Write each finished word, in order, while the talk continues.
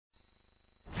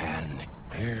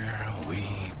Here we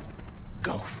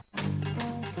go.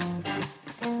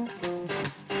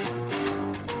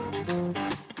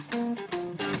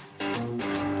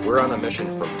 We're on a mission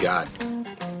from God.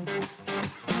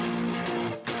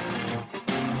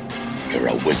 You're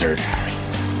a wizard, Harry.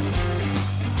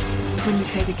 When you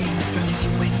play the Game of Thrones, you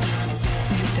win.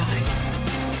 You die.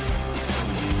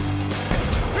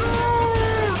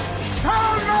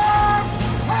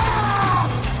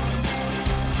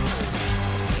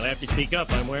 You'll have to speak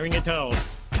up. I'm wearing a towel.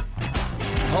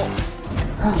 Oh.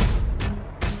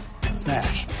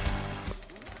 Smash.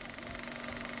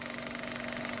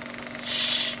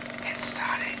 Shh. It's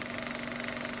starting.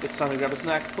 It's time to grab a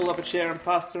snack, pull up a chair, and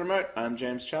pass the remote. I'm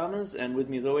James Chalmers, and with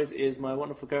me as always is my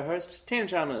wonderful co-host, Tina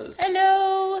Chalmers.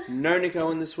 Hello! No Nick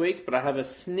Owen this week, but I have a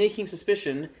sneaking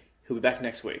suspicion he'll be back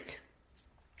next week.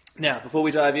 Now, before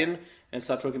we dive in and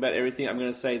start talking about everything, I'm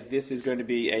going to say this is going to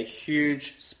be a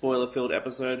huge spoiler-filled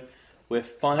episode. We're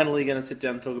finally going to sit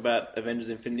down and talk about Avengers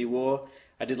Infinity War.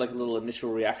 I did like a little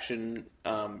initial reaction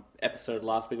episode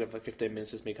last week, like 15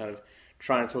 minutes, just me kind of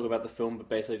trying to talk about the film, but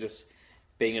basically just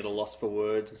being at a loss for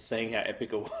words and saying how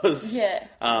epic it was. Yeah.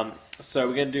 So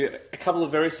we're going to do a couple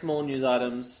of very small news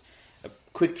items, a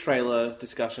quick trailer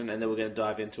discussion, and then we're going to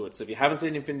dive into it. So if you haven't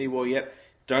seen Infinity War yet,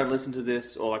 don't listen to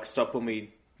this, or like stop when we,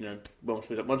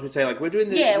 once we say like we're doing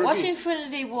the Yeah, review. watch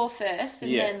Infinity War first,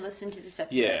 and then listen to this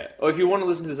episode. Yeah, or if you want to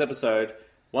listen to this episode,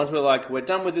 once we're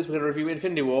done with this, we're going to review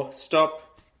Infinity War.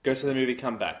 Stop, go see the movie,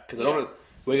 come back, because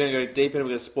we're going to go deep in, we're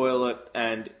going to spoil it,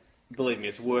 and believe me,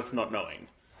 it's worth not knowing.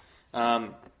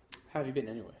 How have you been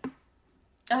anyway?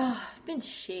 Oh, I've been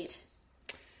shit.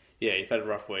 Yeah, you've had a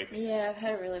rough week. Yeah, I've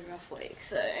had a really rough week,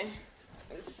 so...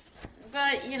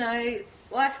 But,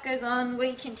 life goes on,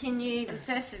 we continue, we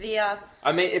persevere.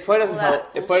 I mean, it probably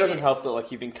doesn't help that, like,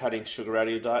 you've been cutting sugar out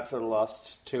of your diet for the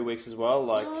last 2 weeks as well,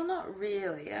 like... No, not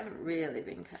really. I haven't really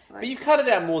been cutting... But you've cut it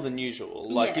out more than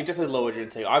usual. Like, Yeah. you've definitely lowered your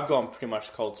intake. I've gone pretty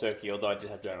much cold turkey, although I did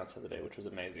have donuts the other day, which was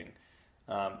amazing.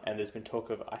 And there's been talk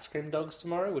of ice cream dogs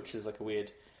tomorrow, which is like a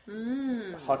weird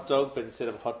hot dog, but instead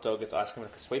of hot dog, it's ice cream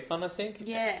like a sweet bun, I think.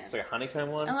 Yeah. It's like a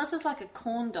honeycomb one. Unless it's like a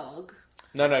corn dog.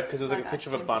 No, because there was like a Like picture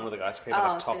of a ice bun cream. with like ice cream and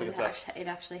like So topping and stuff. it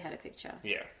actually had a picture.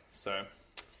 Yeah, so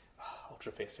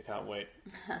Ultra Feast, I can't wait.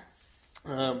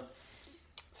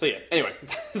 So yeah, anyway,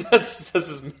 that's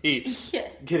just me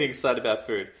getting excited about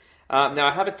food. Now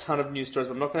I have a ton of news stories,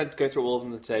 but I'm not going to go through all of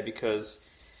them today because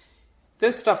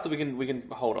there's stuff that we can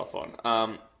hold off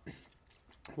on.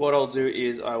 What I'll do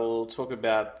is I will talk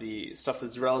about the stuff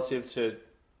that's relative to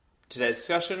today's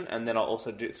discussion, and then I'll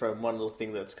also throw in one little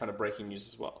thing that's kind of breaking news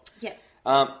as well. Yeah.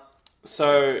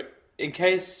 So, in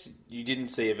case you didn't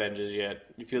see Avengers yet,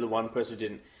 if you're the one person who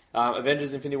didn't,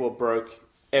 Avengers Infinity War broke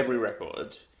every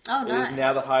record. Oh, nice. It is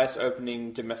now the highest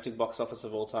opening domestic box office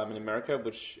of all time in America,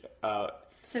 which...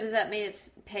 So does that mean it's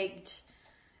pegged...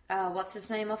 what's his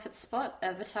name off its spot?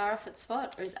 Avatar off its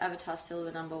spot? Or is Avatar still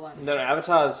the number one? No,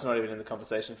 Avatar's not even in the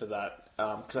conversation for that.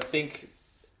 Because I think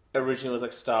originally it was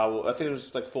like Star Wars... I think it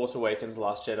was like Force Awakens,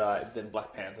 Last Jedi, then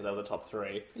Black Panther. They were the top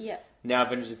three. Yeah. Now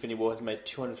Avengers Infinity War has made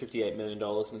 $258 million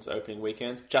in its opening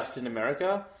weekend, just in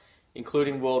America,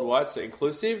 including worldwide, so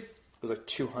inclusive, it was like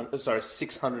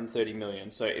 $630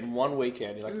 million. So in one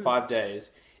weekend, in like 5 days,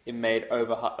 it made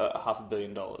over $500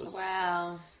 million.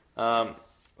 Wow.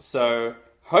 So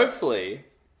hopefully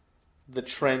the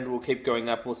trend will keep going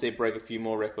up and we'll see it break a few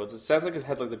more records. It sounds like it's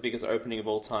had like the biggest opening of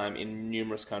all time in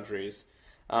numerous countries.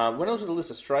 When I looked at the list,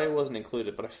 Australia wasn't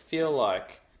included, but I feel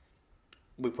like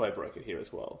we probably broke it here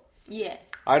as well. Yeah.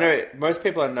 I know most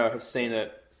people I know have seen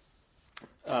it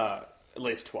at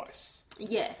least twice.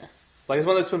 Yeah. Like, it's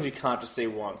one of those films you can't just see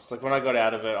once. Like, when I got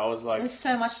out of it, I was like... There's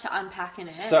so much to unpack in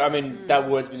it. So, I mean, that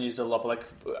word's been used a lot, but, like,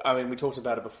 I mean, we talked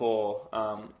about it before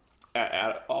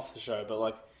off the show, but,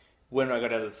 like, when I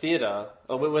got out of the theatre,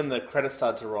 or when the credits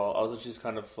started to roll, I was just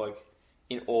kind of, like,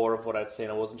 in awe of what I'd seen.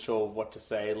 I wasn't sure what to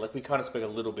say. Like, we kind of spoke a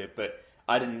little bit, but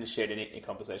I didn't initiate any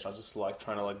conversation. I was just, like,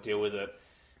 trying to, like, deal with it.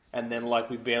 And then, like,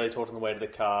 we barely talked on the way to the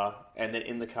car. And then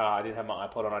in the car, I didn't have my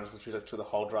iPod on. I just literally like, took the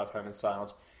whole drive home in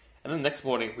silence. And then the next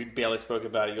morning, we barely spoke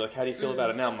about it. You're like, how do you feel about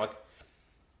it now? I'm like,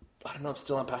 I don't know. I'm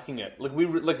still unpacking it. Like,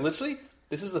 literally,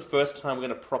 this is the first time we're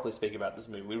going to properly speak about this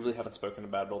movie. We really haven't spoken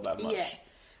about it all that much.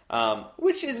 Yeah.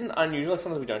 Which isn't unusual. Like,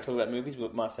 sometimes we don't talk about movies. We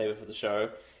might save it for the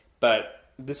show. But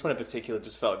this one in particular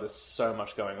just felt like there's so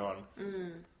much going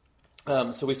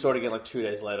on. So we saw it again, like, 2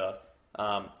 days later.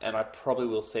 And I probably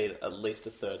will see it at least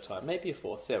a third time, maybe a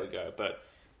fourth. There we go. But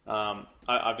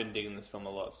I've been digging this film a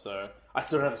lot, so I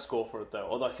still don't have a score for it though.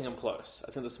 Although I think I'm close.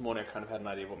 I think this morning I kind of had an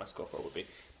idea of what my score for it would be,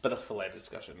 but that's for later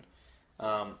discussion.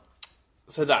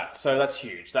 So that's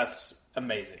huge. That's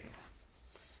amazing.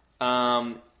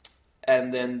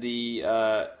 And then the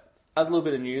other little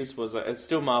bit of news was it's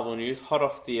still Marvel news, hot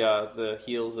off the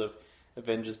heels of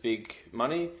Avengers' big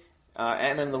money.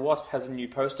 Ant-Man and the Wasp has a new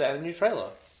poster and a new trailer.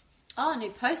 Oh, new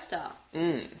poster.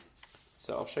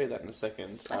 So I'll show you that in a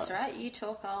second. That's right. You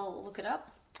talk, I'll look it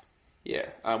up. Yeah,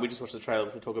 we just watched the trailer,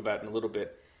 which we'll talk about in a little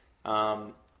bit.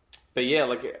 But yeah,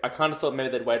 like I kind of thought maybe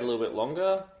they'd wait a little bit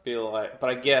longer. But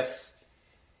I guess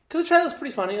because the trailer was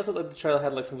pretty funny. I thought the trailer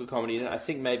had like some good comedy in it. I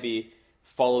think maybe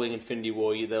following Infinity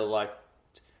War, they were like,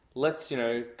 let's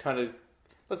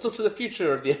look to the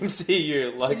future of the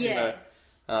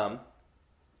MCU.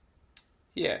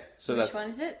 Yeah. So which one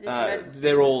is it? This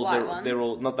they're all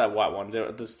not that white one.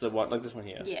 They're the one like this one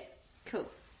here. Yeah, cool.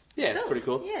 Yeah, it's pretty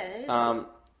cool. Yeah, it is. Cool.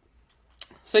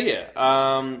 So yeah,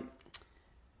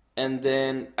 and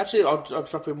then actually I'll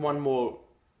drop in one more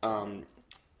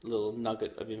little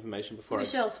nugget of information before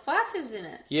Michelle's Pfeiffer's in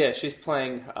it. Yeah, she's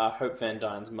playing Hope Van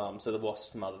Dyne's mum, so the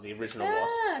Wasp's mother, the original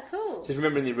Wasp. Ah, cool. So if you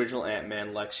remember in the original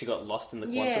Ant-Man, like she got lost in the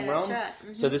quantum realm. Yeah, that's right.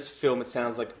 Mm-hmm. So this film, it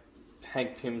sounds like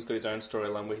Hank Pym's got his own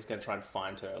storyline where he's going to try and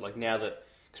find her. Like now that,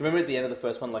 because remember at the end of the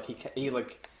first one, like he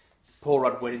like Paul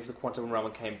Rudd went into the quantum realm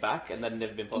and came back, and that had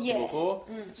never been possible before.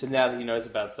 So now that he knows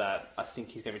about that, I think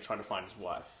he's going to be trying to find his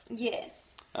wife. Yeah.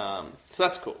 So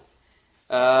that's cool.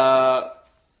 A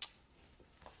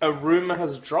rumor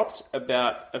has dropped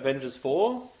about Avengers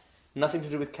 4. Nothing to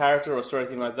do with character or story or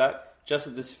anything like that. Just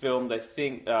that this film, they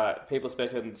think, people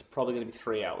speculate it's probably going to be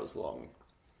 3 hours long.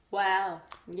 Wow.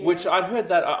 Yeah. Which I'd heard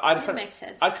that. That makes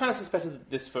sense. I kind of suspected that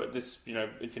this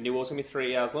Infinity War was going to be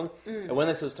 3 hours long. And when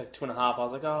they said it was like 2.5, I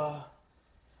was like, oh.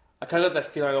 I kind of got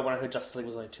that feeling I got when I heard Justice League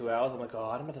was only 2 hours. I'm like, oh,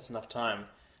 I don't know if that's enough time.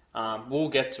 We'll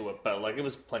get to it, but like it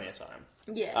was plenty of time.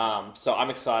 Yeah. So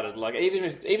I'm excited. Like even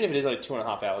if it is only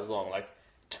 2.5 hours long, like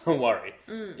don't worry.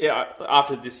 Yeah.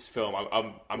 After this film,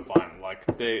 I'm fine. Like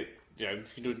if you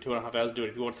do it in 2.5 hours, do it.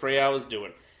 If you want 3 hours, do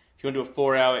it. If you want to do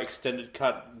a 4-hour extended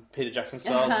cut, Peter Jackson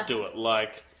style, do it.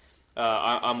 Like,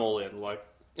 I'm all in. Like,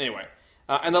 anyway.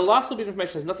 And the last little bit of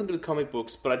information has nothing to do with comic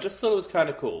books, but I just thought it was kind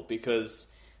of cool because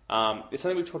it's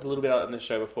something we've talked a little bit about in the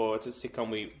show before. It's a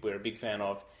sitcom we're a big fan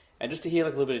of. And just to hear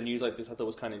like a little bit of news like this, I thought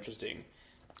was kind of interesting.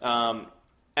 And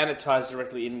it ties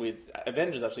directly in with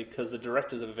Avengers, actually, because the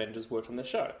directors of Avengers worked on the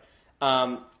show.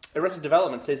 Arrested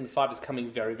Development Season 5 is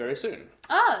coming very, very soon.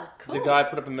 Oh, cool. The guy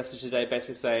put up a message today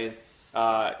basically saying...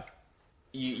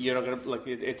 you're not gonna like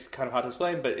it's kind of hard to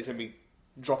explain, but it's gonna be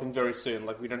dropping very soon.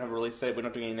 Like we don't have a release date, we're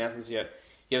not doing any announcements yet.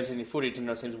 You haven't seen any footage, and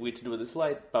it seems weird to do it this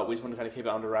late, but we just want to kind of keep it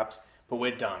under wraps. But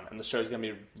we're done, and the show's gonna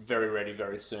be very ready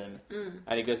very soon.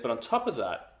 And he goes, but on top of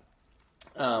that,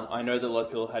 I know that a lot of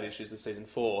people had issues with season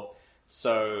 4,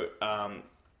 so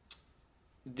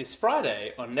this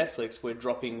Friday on Netflix we're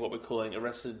dropping what we're calling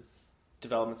Arrested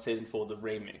Development Season 4, the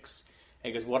remix.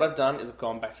 And he goes, what I've done is I've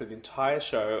gone back through the entire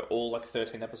show, all like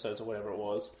 13 episodes or whatever it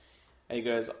was. And he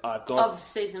goes, I've gone... Of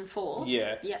season 4?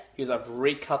 Yeah. Yep. He goes, I've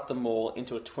recut them all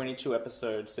into a 22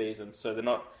 episode season. So they're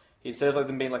not... Instead of like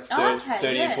them being like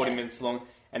 30 and 40 minutes long.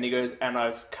 And he goes, and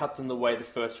I've cut them the way the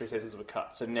first 3 seasons were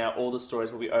cut. So now all the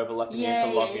stories will be overlapping and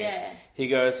interlocking. Yeah. He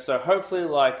goes, so hopefully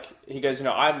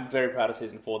I'm very proud of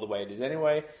season 4 the way it is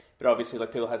anyway. But obviously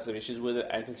like people had some issues with it.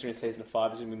 And considering season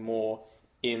 5 is going to be more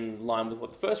in line with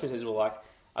what the first 3 seasons were like,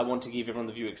 I want to give everyone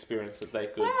the view experience that they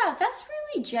could. Wow, that's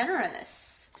really generous.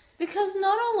 Because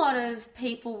not a lot of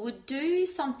people would do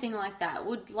something like that.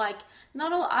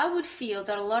 I would feel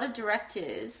that a lot of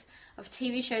directors of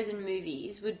TV shows and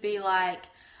movies would be like,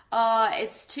 oh,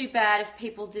 it's too bad if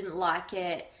people didn't like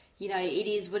it. You know, it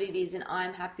is what it is and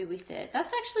I'm happy with it.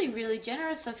 That's actually really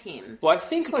generous of him. Well, I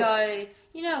think to go,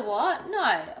 you know what?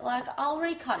 No, like I'll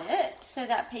recut it so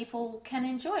that people can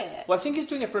enjoy it. Well, I think he's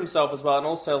doing it for himself as well. And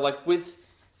also like with...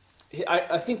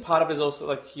 I think part of it is also,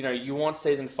 like, you want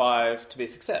season 5 to be a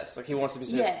success. Like, he wants it to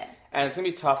be a success. Yeah. And it's going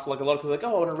to be tough. Like, a lot of people are like,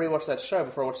 oh, I want to rewatch that show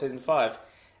before I watch season 5.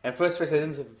 And first 3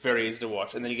 seasons are very easy to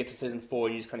watch. And then you get to season 4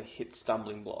 and you just kind of hit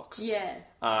stumbling blocks. Yeah.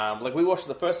 Like, we watched it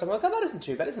the first time. We're like, oh, that isn't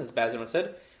too bad. It isn't as bad as everyone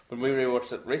said. When we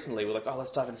rewatched it recently, we're like, oh,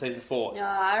 let's dive into season 4. No,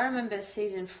 I remember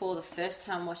season 4 the first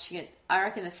time watching it. I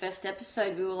reckon the first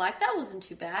episode we were like, that wasn't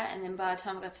too bad. And then by the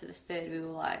time I got to the 3rd, we were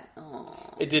like,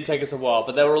 oh. It did take us a while,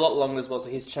 but they were a lot longer as well. So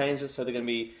he's changed it so they're going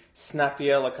to be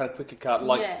snappier, like kind of quicker cut.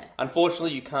 Like,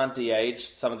 unfortunately, you can't de-age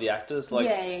some of the actors. Like,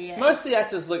 most of the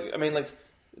actors look, I mean, like,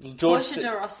 Portia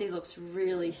de Rossi looks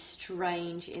really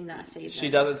strange in that season. She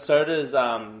does, and so does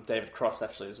David Cross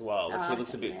actually as well. Like, he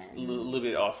looks a bit, little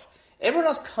bit off. Everyone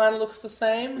else kind of looks the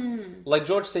same. Like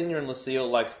George Senior and Lucille,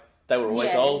 like they were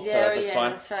always old, so that's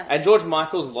fine. That's right. And George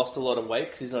Michael's lost a lot of weight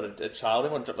because he's not a child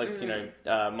anymore. Like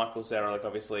Michael Cera, like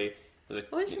obviously was a.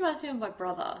 Always reminds me of my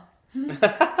brother.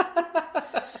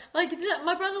 Like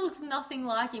my brother looks nothing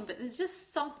like him, but there's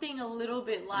just something a little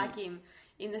bit like him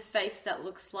in the face that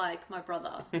looks like my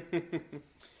brother.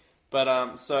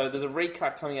 But, so there's a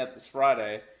recut coming out this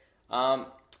Friday. And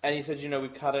he said,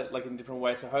 we've cut it, like, in different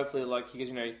ways. So hopefully, like, he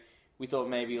goes, we thought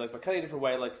maybe, like, by cutting a different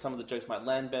way, like, some of the jokes might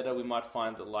land better. We might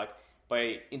find that, like,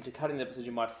 by intercutting the episodes,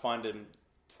 you might find them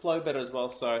flow better as well.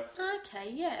 So,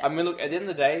 Okay, yeah. I mean, look, at the end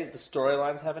of the day, the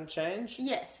storylines haven't changed.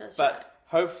 Yes, that's But right.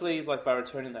 hopefully, like, by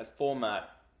returning that format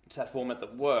to that format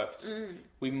that worked,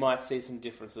 we might see some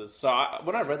differences. So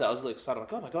when I read that, I was really excited. I'm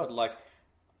like, oh my god, like,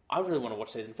 I really want to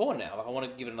watch season 4 now. Like, I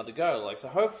want to give it another go. Like, so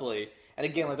hopefully, and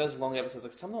again, like those long episodes,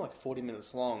 like something like 40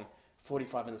 minutes long,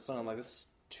 45 minutes long. I'm like, this is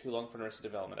too long for an Arrested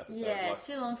Development episode. Yeah, like, it's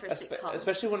too long for a sitcom.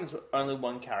 especially when it's only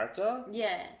one character.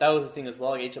 Yeah. That was the thing as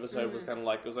well. Like, each episode was kind of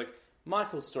like, it was like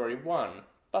Michael's story 1,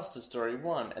 Buster's story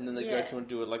 1, and then they go through and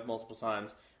do it like multiple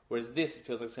times. Whereas this, it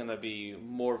feels like it's going to be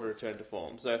more of a return to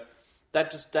form. So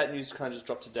that news kind of just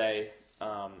dropped today.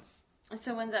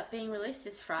 So when's that being released?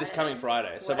 This Friday? This coming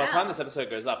Friday. So by the time this episode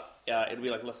goes up, it'll be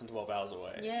like less than 12 hours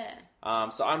away. Yeah.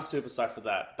 So I'm super psyched for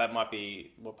that. That might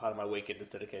be what part of my weekend is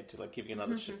dedicated to, like giving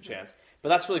another chance. But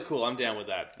that's really cool. I'm down with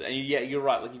that. And yeah, you're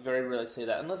right. Like you very rarely see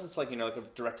that unless it's like like a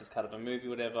director's cut of a movie,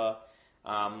 whatever.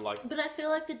 But I feel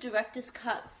like the director's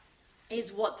cut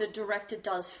is what the director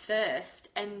does first,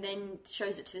 and then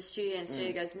shows it to the studio, and the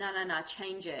studio goes, no,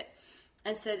 change it.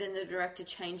 And so then the director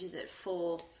changes it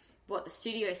for what the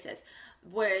studio says.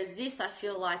 Whereas this, I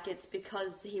feel like it's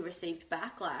because he received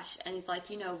backlash, and he's like,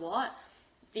 you know what?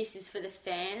 This is for the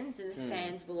fans, and the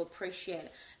fans will appreciate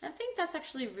it. And I think that's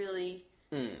actually really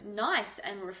nice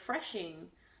and refreshing,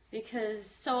 because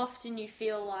so often you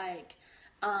feel like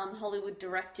Hollywood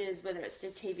directors, whether it's a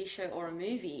TV show or a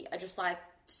movie, are just like,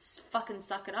 fucking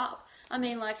suck it up. I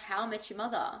mean, like, How I Met Your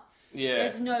Mother. Yeah.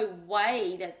 There's no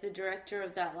way that the director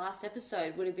of that last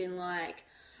episode would have been like,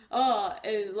 I'll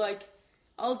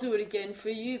do it again for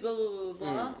you, blah, blah, blah,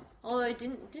 blah. Although they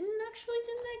didn't they?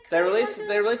 They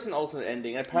released an alternate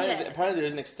ending. And apparently there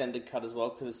is an extended cut as well,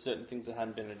 because there's certain things that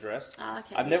hadn't been addressed.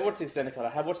 Okay, I've never watched the extended cut. I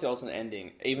have watched the alternate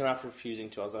ending, even after refusing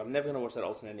to. I was like, I'm never going to watch that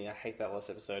alternate ending. I hate that last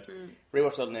episode.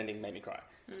 Rewatched the alternate ending, made me cry.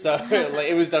 So like,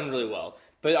 it was done really well.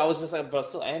 But I was just like, but I was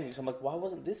still angry. So I'm like, why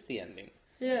wasn't this the ending?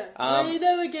 Yeah. Well, you'd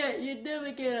never get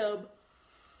David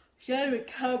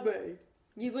Cameron.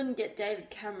 You wouldn't get David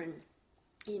Cameron,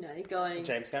 going...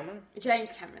 James Cameron,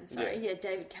 sorry. Yeah,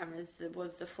 David Cameron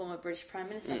was the former British Prime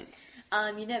Minister.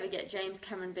 You never get James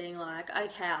Cameron being like,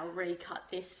 okay, I'll recut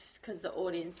this because the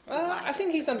audience didn't like I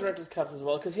think he's done director's cuts as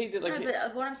well, because he did like... No,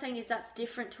 but what I'm saying is that's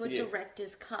different to a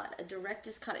director's cut. A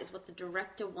director's cut is what the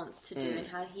director wants to do and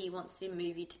how he wants the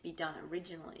movie to be done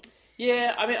originally.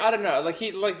 Yeah, I mean, I don't know. Like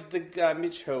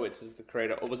Mitch Hurwitz is the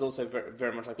creator, was also very,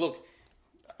 very much like, look,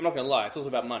 I'm not going to lie, it's also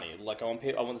about money. Like, I want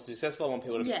this to be successful. I want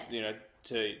people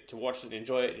to, to watch it and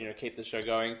enjoy it, keep the show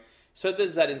going. So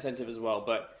there's that incentive as well.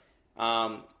 But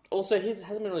also, he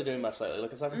hasn't been really doing much lately.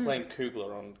 Like, aside from playing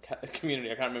Kugler on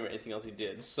Community, I can't remember anything else he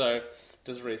did. So,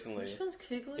 just recently. Which one's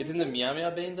Kugler? It's in the Meow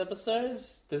Meow Beans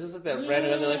episodes. There's just like that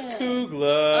random, and they're like,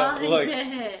 Kugler.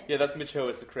 Yeah, that's Mitch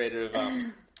Hurwitz, the creator of...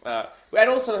 and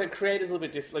also, like, creator's a little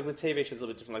bit different. Like, with TV shows, a little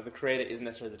bit different. Like, the creator isn't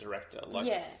necessarily the director.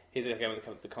 Like, he's the guy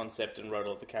with the concept and wrote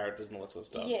all the characters and all that sort of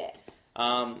stuff. Yeah.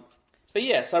 But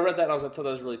yeah, so I read that and I thought that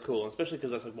was really cool, especially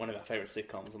because that's like one of our favourite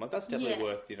sitcoms. I'm like, that's definitely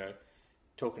worth,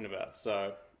 talking about.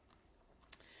 So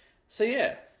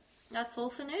yeah. That's all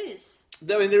for news.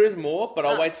 I mean, there is more, but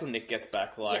I'll wait till Nick gets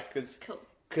back. Like, cool.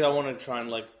 Because I want to try and,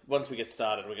 like, once we get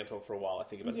started, we're going to talk for a while, I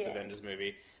think, about this Avengers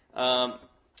movie.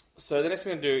 So the next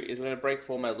thing we're going to do is we're going to break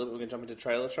format a little bit. We're going to jump into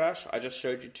trailer trash. I just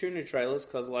showed you 2 new trailers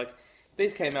because, like,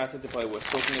 these came out. I think they're probably worth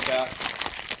talking about.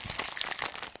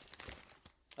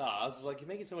 I was like, you're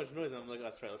making so much noise. And I'm like, oh,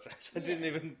 it's trailer trash. I didn't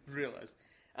even realise.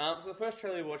 So the first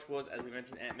trailer we watched was, as we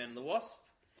mentioned, Ant-Man and the Wasp.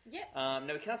 Yeah.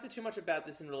 Now, we can't say too much about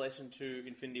this in relation to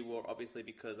Infinity War, obviously,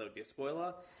 because that would be a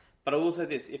spoiler. But I will say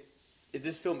this. If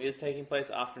this film is taking place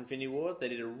after Infinity War, they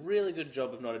did a really good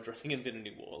job of not addressing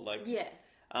Infinity War. Like, yeah.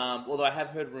 Although I have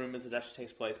heard rumours that it actually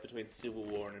takes place between Civil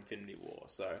War and Infinity War.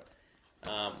 So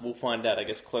we'll find out, I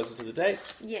guess, closer to the date.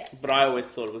 Yeah. But I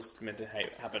always thought it was meant to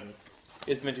happen.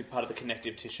 It's meant to be part of the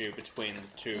connective tissue between the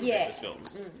two Avengers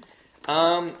films.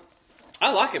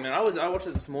 I like it, man. I watched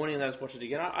it this morning and I just watched it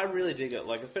again. I really dig it.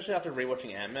 Like, especially after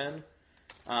rewatching Ant-Man.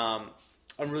 I'm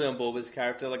really on board with this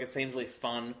character. Like, it seems really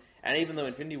fun. And even though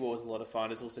Infinity War was a lot of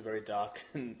fun, it's also very dark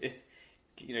and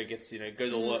it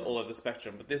goes all over the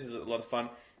spectrum. But this is a lot of fun.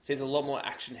 Seems a lot more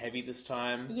action heavy this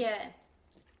time. Yeah.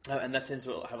 And that seems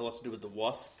to have a lot to do with the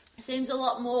Wasp. Seems a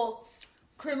lot more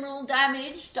criminal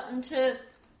damage done to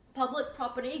public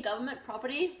property, government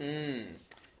property.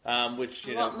 which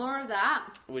A lot more of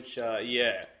that. Which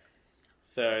yeah.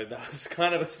 So that was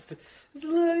kind of it's a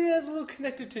little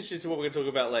connective tissue to what we're going to talk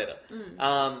about later.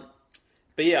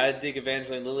 But yeah, I dig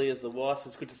Evangeline Lilly as the Wasp.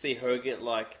 It's good to see her get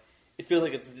like. It feels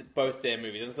like it's both their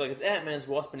movies. It doesn't feel like it's Ant-Man's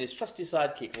Wasp and his trusty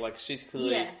sidekick. Like she's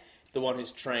clearly the one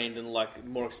who's trained and like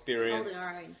more experienced.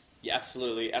 Holding her own. Yeah,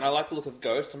 absolutely. And I like the look of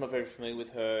Ghost. I'm not very familiar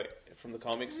with her from the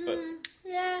comics, but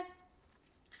yeah,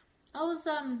 I was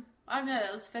I don't know.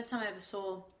 That was the first time I ever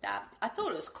saw that. I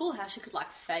thought it was cool how she could like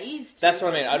phase. That's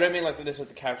what I mean. I don't mean like this with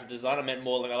the character design. I meant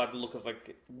more like I like the look of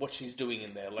like what she's doing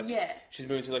in there. Like she's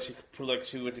moving through like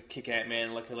she went to kick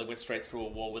Ant-Man like went straight through a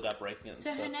wall without breaking it. And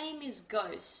so stuff. her name is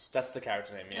Ghost. That's the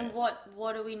character name. Yeah. And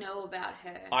what do we know about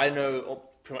her? I know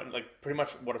pretty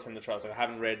much what I've seen in the trailers. Like, I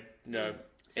haven't read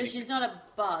So she's not a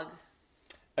bug.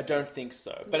 I don't think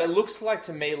so. But it looks like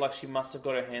to me like she must have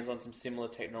got her hands on some similar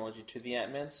technology to the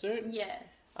Ant-Man suit. Yeah.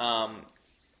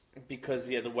 Because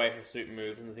the way her suit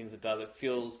moves and the things it does, it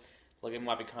feels like it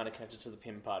might be kind of connected to the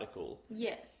Pym particle.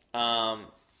 Yeah.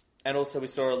 And also we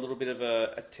saw a little bit of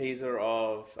a teaser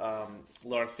of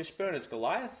Lawrence Fishburne as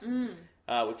Goliath,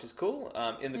 which is cool.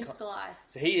 Who's Goliath?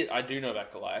 So I do know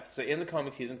about Goliath. So in the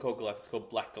comics, he isn't called Goliath; it's called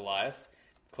Black Goliath.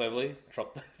 Cleverly,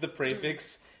 drop the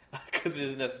prefix because it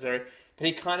is necessary. But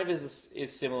he kind of is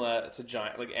similar to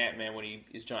Giant, like Ant-Man when he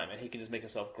is Giant Man. He can just make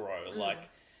himself grow. Like,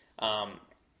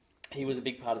 he was a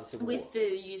big part of the Civil War. With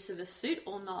the use of a suit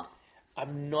or not?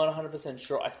 I'm not 100%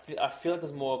 sure. I feel like it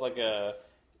was more of like a...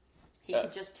 He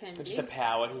could just turn just big? a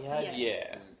power he had,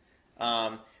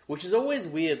 yeah. Which is always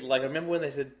weird. Like, I remember when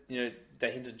they said, they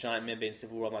hinted Giant Man being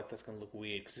Civil War, I'm like, that's going to look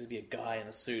weird, because he'd be a guy in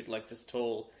a suit, like, just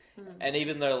tall. And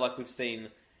even though, like, we've seen,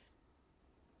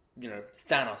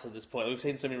 Thanos at this point, we've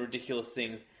seen so many ridiculous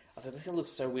things, I was like, this is going to look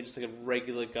so weird, just like a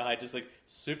regular guy, just like,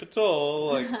 super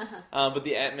tall. Like, but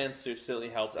the Ant-Man suit certainly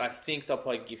helps. I think they'll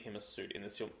probably give him a suit in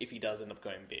this film, if he does end up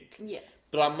going big. Yeah.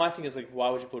 But my thing is, like, why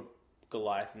would you put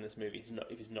Goliath in this movie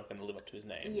if he's not going to live up to his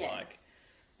name? Yeah. Like,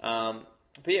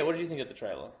 but yeah, what did you think of the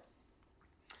trailer?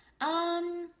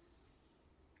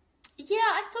 Yeah,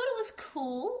 I thought it was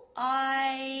cool.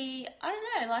 I don't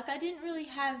know, like, I didn't really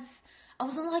have... I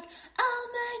wasn't like, oh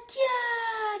my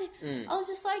god! I was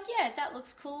just like, yeah, that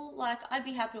looks cool. Like, I'd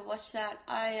be happy to watch that.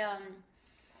 I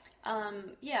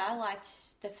liked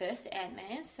the first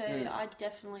Ant-Man, so I'd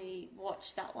definitely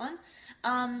watch that one.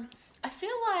 I feel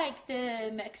like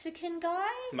the Mexican guy...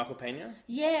 Michael Pena?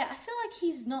 Yeah, I feel like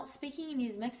he's not speaking in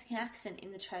his Mexican accent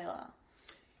in the trailer.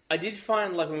 I did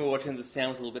find, like, when we were watching, the sound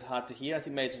was a little bit hard to hear. I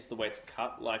think maybe it's just the way it's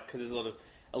cut, like, because there's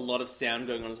a lot of sound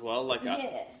going on as well. Like,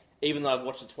 even though I've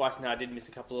watched it twice now, I did miss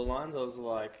a couple of lines. I was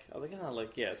like,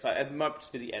 yeah. So it might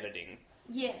just be the editing.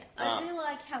 Yeah, I do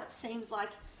like how it seems like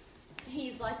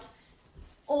he's, like,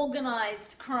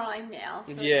 organised crime now,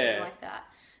 sort of thing like that.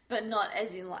 But not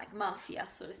as in, like, mafia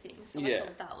sort of thing. So I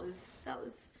thought that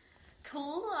was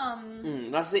cool.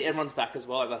 Nice to see everyone's back as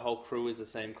well. Like, that whole crew is the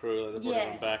same crew. Like, they brought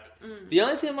everyone back. The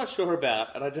only thing I'm not sure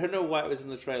about, and I don't know why it was in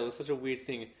the trailer, it was such a weird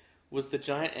thing, was the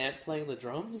giant ant playing the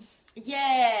drums.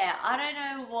 Yeah, I don't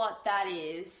know what that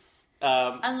is.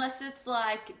 Unless it's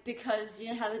like because you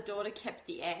know how the daughter kept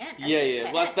the ant.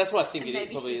 Yeah. Well, that's what I think and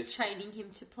it probably is. Maybe she's training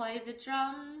him to play the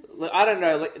drums. Like, I don't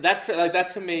know. Like that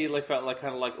to me felt like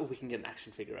kind of like, oh, we can get an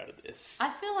action figure out of this.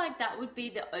 I feel like that would be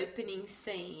the opening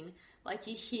scene. Like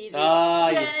you hear this,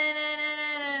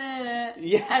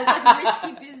 as like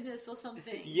Risky Business or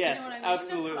something. Yes, you know what I mean?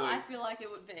 absolutely. That's what I feel like it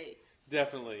would be.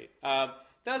 Definitely.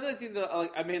 That was the only thing that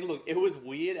I mean. Look, it was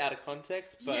weird out of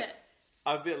context, but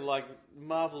I've been like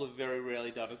Marvel have very rarely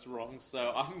done us wrong,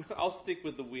 so I'll stick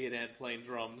with the weird ant playing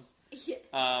drums.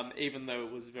 Yeah. Even though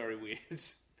it was very weird.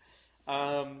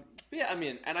 But yeah, I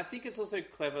mean, and I think it's also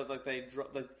clever. Like they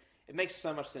drop like. It makes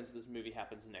so much sense that this movie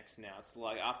happens next now. It's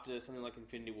like after something like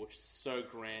Infinity War, which is so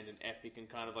grand and epic and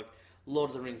kind of like Lord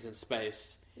of the Rings in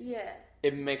space. Yeah.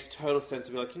 It makes total sense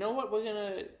to be like, you know what, we're going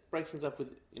to break things up with,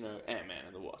 Ant-Man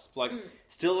and the Wasp. Like,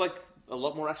 still like a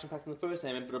lot more action-packed than the first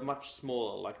Ant-Man, but a much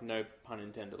smaller, like no pun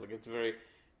intended. Like it's a very,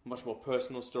 much more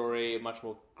personal story, much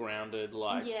more grounded,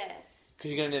 like... Yeah.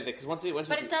 Because you're going to need that, because once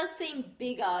it does seem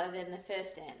bigger than the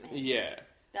first Ant-Man. Yeah.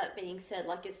 That being said,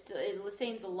 like it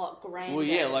seems a lot grander. Well,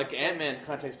 yeah, like Ant-Man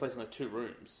kind of takes place in like 2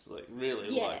 rooms, like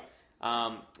really. Yeah.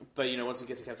 Like, but once we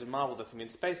get to Captain Marvel, that's gonna be in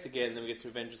space again. And then we get to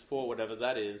Avengers 4, whatever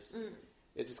that is.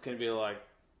 It's just gonna be like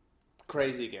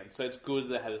crazy again. So it's good that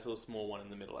they had this little small one in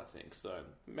the middle. I think so.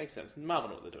 It makes sense. Marvel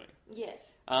know what they're doing. Yeah.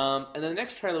 And then the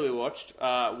next trailer we watched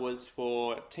was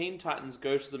for Teen Titans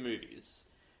Go to the Movies,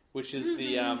 which is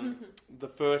the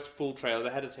first full trailer. They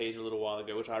had a teaser a little while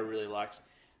ago, which I really liked.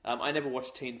 I never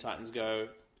watched Teen Titans Go.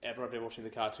 ever I've been watching the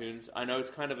cartoons. I know it's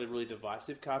kind of a really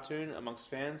divisive cartoon amongst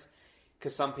fans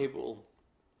because some people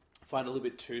find it a little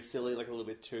bit too silly, like a little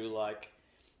bit too like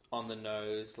on the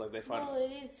nose. Like they find. Well,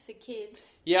 it is for kids.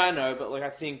 Yeah, I know, but like I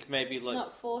think maybe It's like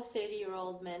not for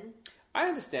 30-year-old men. I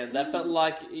understand that, but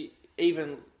like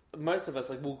even most of us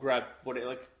like will grab what it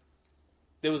like.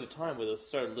 There was a time where there was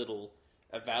so little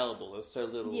available. There was so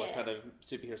little like kind of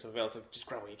superhero stuff available. It's like just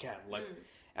grab what you can. Like,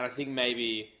 and I think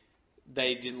maybe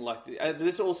they didn't like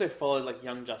this. Also followed like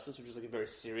Young Justice, which was like a very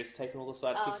serious take on all the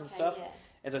sidekicks and stuff. Yeah.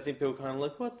 And so I think people kind of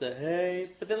like, what the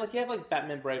heck? But then like you have like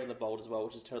Batman Brave and the Bold as well,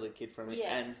 which is totally kid friendly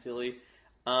and silly.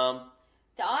 I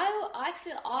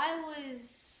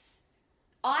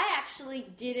actually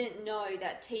didn't know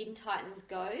that Teen Titans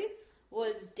Go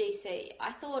was DC.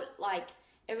 I thought like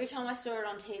every time I saw it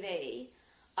on TV,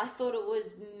 I thought it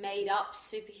was made up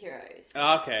superheroes.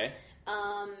 Oh, okay.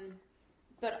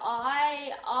 But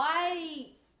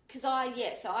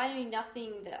so I knew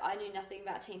nothing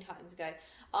about Teen Titans Go.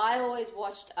 I always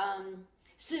watched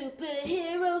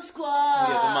Superhero Squad.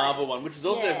 Yeah, the Marvel one, which is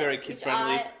also very kid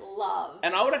friendly. I love.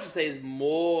 And I would actually say is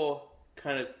more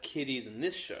kind of kiddie than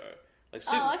this show. Like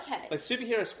Like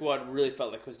Superhero Squad really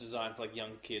felt like it was designed for like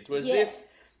young kids, whereas this.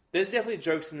 There's definitely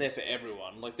jokes in there for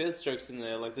everyone. Like, there's jokes in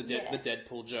there, like the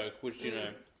Deadpool joke, which, you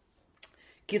know,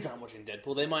 kids aren't watching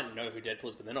Deadpool. They might know who Deadpool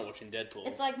is, but they're not watching Deadpool.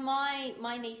 It's like my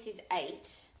niece is 8,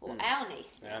 or our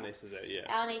niece now. Our niece is 8, yeah.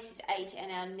 Our niece is 8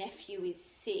 and our nephew is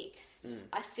 6.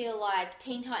 I feel like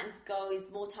Teen Titans Go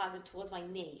is more targeted towards my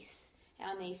niece,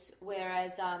 our niece,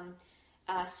 whereas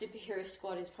Superhero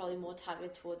Squad is probably more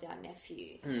targeted towards our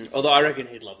nephew. Although I reckon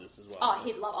he'd love this as well. Oh,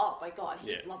 he'd love. Oh my god,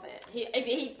 he'd love it.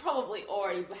 He probably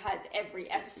already has every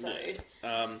episode.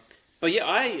 Yeah. But yeah,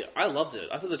 I loved it.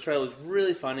 I thought the trailer was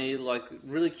really funny, like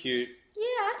really cute. Yeah,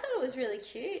 I thought it was really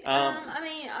cute. I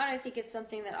mean, I don't think it's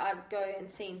something that I'd go and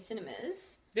see in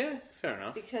cinemas. Yeah, fair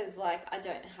enough. Because like I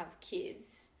don't have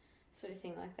kids, sort of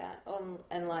thing like that.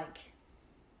 And like.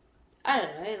 I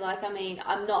don't know, like, I mean,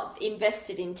 I'm not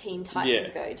invested in Teen Titans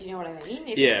Go, do you know what I mean?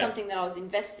 If it's something that I was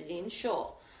invested in,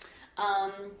 sure. I'd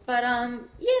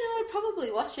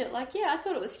probably watch it, like, I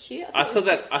thought it was cute. I thought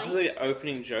the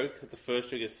opening joke, the first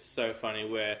joke is so funny,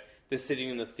 where they're sitting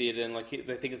in the theatre and, like,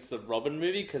 they think it's the Robin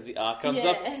movie, because the R comes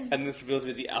up, and this reveals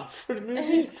to be the Alfred movie.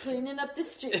 He's cleaning up the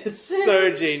streets. It's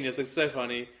so genius, it's so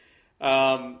funny.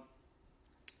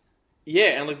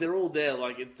 Yeah, and like they're all there.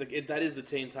 Like it's like that is the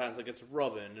Teen Titans. Like it's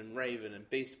Robin and Raven and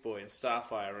Beast Boy and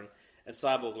Starfire and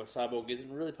Cyborg. Like Cyborg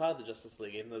isn't really part of the Justice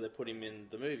League, even though they put him in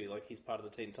the movie. Like he's part of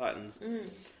the Teen Titans.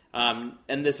 And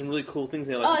there's some really cool things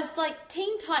there. Like, it's like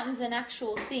Teen Titans an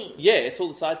actual thing. Yeah, it's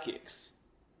all the sidekicks.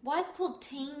 Why is it called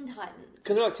Teen Titans?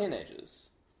 Because they're like teenagers.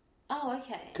 Oh,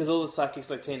 okay. Because all the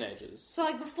sidekicks are like teenagers. So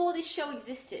like before this show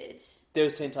existed. There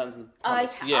was Teen Titans in the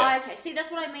comics. Okay. Okay. See,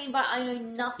 that's what I mean by I know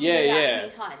nothing about Teen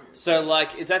Titans. So, like,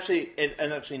 it's actually...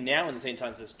 And actually now in the Teen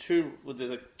Titans, there's two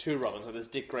Robins. Like, there's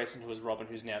Dick Grayson, who was Robin,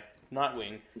 who's now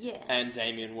Nightwing. Yeah. And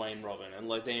Damian Wayne Robin. And,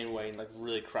 like, Damian Wayne, like,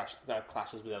 really clashes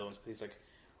with the other ones because he's, like,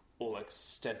 all, like,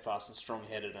 steadfast and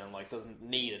strong-headed and, like, doesn't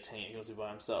need a team. He wants to be by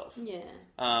himself. Yeah.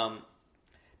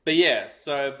 But yeah,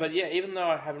 even though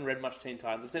I haven't read much Teen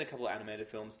Titans, I've seen a couple of animated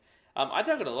films. I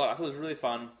dug it a lot. I thought it was really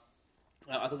fun.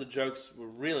 I thought the jokes were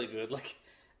really good. Like,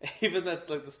 even that,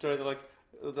 like, the story that, like,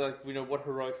 you know, what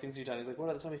heroic things you've done. He's like, what,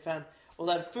 that's time we found all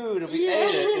that food and we ate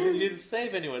it and then we didn't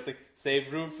save anyone. It's like,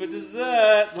 save room for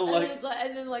dessert.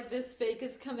 And then, like, the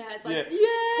speakers come out. It's like,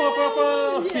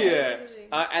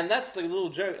 And that's, like, a little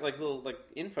joke, like, little, like,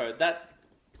 info. That,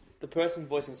 the person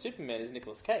voicing Superman is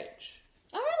Nicolas Cage.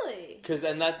 Oh, really? Because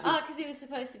he was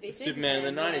supposed to be Superman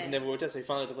in the 90s and never worked out, so he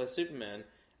finally got to play Superman.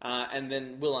 And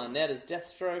then Will Arnett as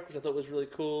Deathstroke, which I thought was really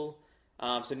cool.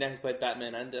 So now he's played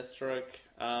Batman and Deathstroke.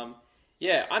 I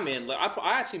mean, like,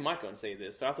 I actually might go and see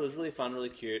this. So I thought it was really fun, really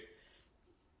cute.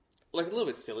 Like, a little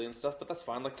bit silly and stuff, but that's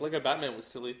fine. Like, Lego Batman was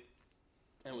silly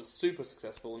and was super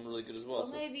successful and really good as well.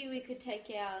 Well, maybe we could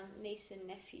take our niece and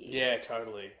nephew. Yeah,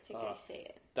 totally. To go see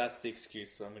it. That's the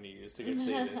excuse I'm going to use to go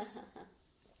see this.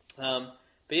 But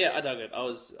yeah, I dug it.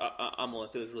 I'm all.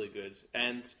 It was really good.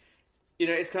 And... You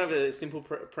know, it's kind of a simple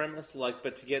premise, like,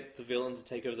 but to get the villain to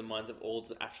take over the minds of all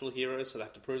the actual heroes, so they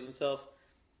have to prove themselves,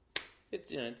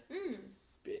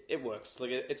 it works.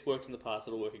 Like, it's worked in the past,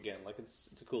 it'll work again. Like, it's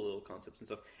a cool little concept and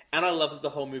stuff. And I love that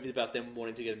the whole movie's about them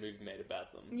wanting to get a movie made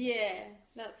about them. Yeah,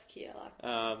 that's cute. I like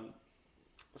that.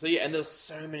 So yeah, and there's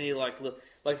so many, like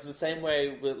the same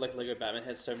way with, like, Lego Batman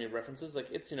has so many references. Like,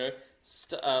 it's, you know,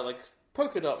 like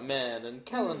Polka Dot Man and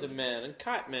Calendar Man and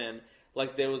Kite Man.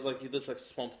 Like, there was, like, like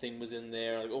Swamp Thing was in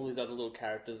there, like, all these other little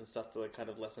characters and stuff that are kind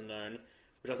of lesser known,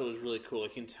 which I thought was really cool.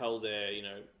 Like, you can tell they're, you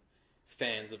know,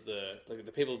 fans of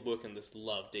the people working this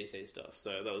love DC stuff.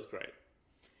 So that was great.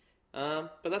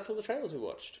 But that's all the trailers we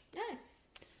watched. Nice.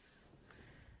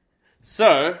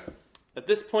 So, at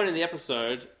this point in the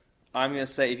episode, I'm going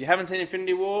to say, if you haven't seen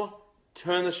Infinity War,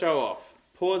 turn the show off.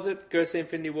 Pause it, go see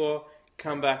Infinity War,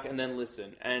 come back, and then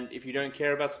listen. And if you don't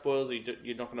care about spoilers, or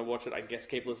you're not going to watch it, I guess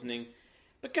keep listening.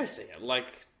 But go see it.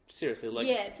 Like, seriously. Like,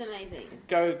 yeah, it's amazing.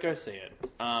 Go see it.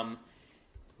 We're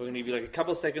going to give you like a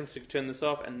couple of seconds to turn this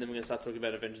off, and then we're going to start talking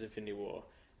about Avengers Infinity War.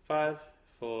 5,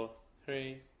 4,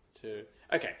 3, 2...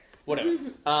 Okay, whatever.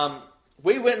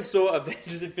 We went and saw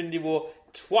Avengers Infinity War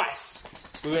twice.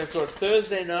 We went and saw it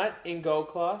Thursday night in Gold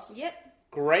Class. Yep.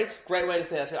 Great way to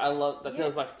see it. Actually, I love that.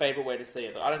 Feels my favorite way to see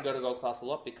it. I don't go to Gold Class a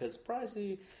lot because it's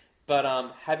pricey, but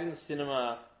having the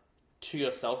cinema to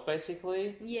yourself,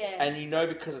 basically. Yeah. And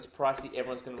because it's pricey,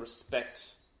 everyone's going to respect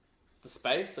the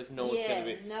space. Like no one's going to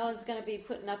be. No one's going to be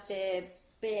putting up their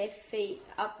bare feet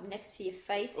up next to your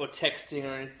face or texting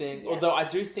or anything. Yeah. Although I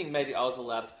do think maybe I was the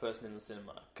loudest person in the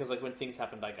cinema because like when things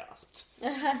happened, I gasped.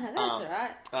 That's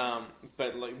alright.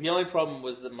 But like the only problem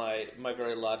was that my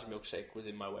very large milkshake was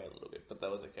in my way a little bit, but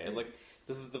that was okay. Like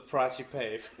this is the price you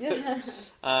pay.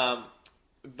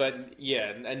 But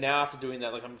yeah, and now after doing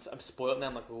that, like I'm spoiled now.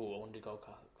 I'm like, oh, I want to do Gold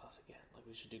Class again. Like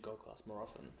we should do Gold Class more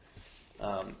often.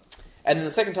 And then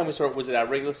the second time we saw it was at our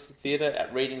regular theatre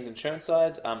at Readings in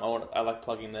Chirnside. I like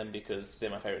plugging them because they're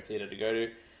my favourite theatre to go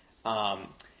to. A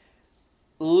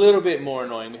little bit more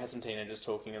annoying. We had some teenagers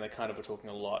talking, and they kind of were talking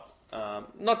a lot.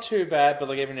 Not too bad, but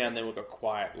like every now and then we got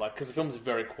quiet, like because the film's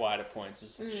very quiet at points.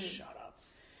 It's like, shut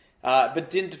up.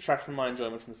 But didn't detract from my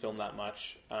enjoyment from the film that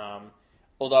much.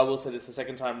 Although I will say this, the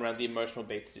second time around, the emotional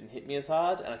beats didn't hit me as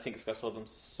hard, and I think it's because I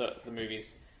saw the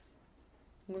movies.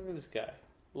 Look at this guy.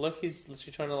 Look, he's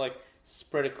literally trying to like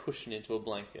spread a cushion into a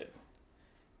blanket.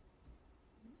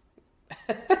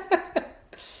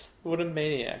 What a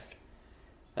maniac.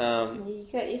 You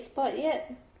got your spot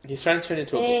yet? He's trying to turn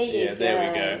into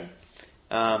There we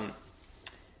go.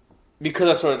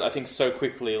 Because I saw it, I think, so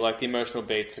quickly, like the emotional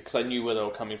beats, because I knew where they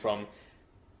were coming from,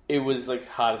 it was like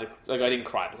harder to, like I didn't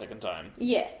cry the second time.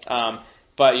 Yeah.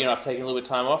 But, I've taken a little bit of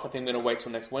time off. I think I'm going to wait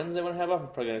till next Wednesday when I have off. I'm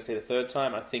probably going to see it the third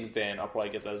time. I think then I'll probably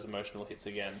get those emotional hits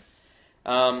again.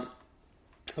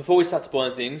 Before we start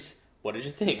spoiling things, what did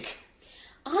you think?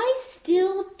 I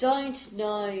still don't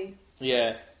know.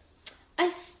 Yeah. I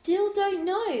still don't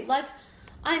know. Like,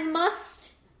 I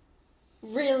must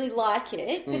really like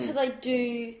it because I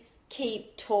do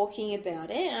keep talking about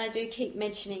it and I do keep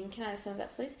mentioning... Can I have some of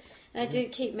that, please? And I do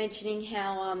keep mentioning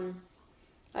how...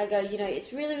 I go,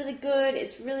 it's really, really good,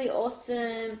 it's really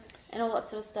awesome, and all that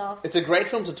sort of stuff. It's a great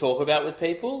film to talk about with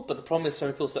people, but the problem is so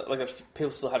many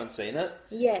people still haven't seen it.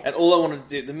 Yeah. And all I wanted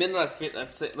to do, the minute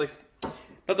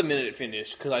not the minute it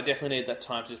finished, because I definitely need that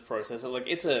time to just process it. Like,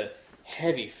 it's a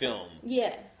heavy film.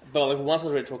 Yeah. But like once I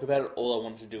was ready to talk about it, all I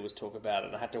wanted to do was talk about it,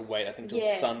 and I had to wait, I think,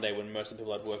 till Sunday when most of the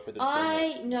people I'd worked with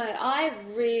had seen it. I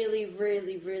really,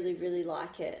 really, really, really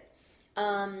like it.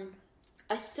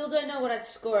 I still don't know what I'd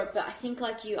score it, but I think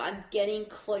like you, I'm getting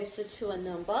closer to a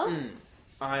number.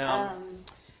 I'll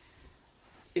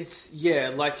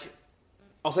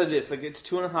say this, like it's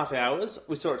 2.5 hours.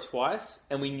 We saw it twice,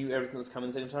 and we knew everything was coming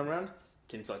the second time around.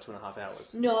 Didn't feel like 2.5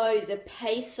 hours. No, the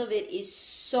pace of it is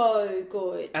so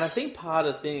good. And I think part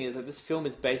of the thing is that this film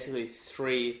is basically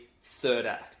 3 third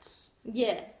acts.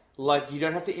 Yeah. Like, you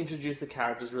don't have to introduce the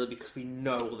characters really because we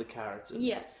know all the characters.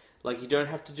 Yeah. Like, you don't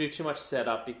have to do too much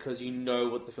setup because you know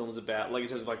what the film's about, like, in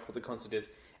terms of, like, what the concept is.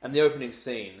 And the opening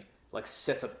scene, like,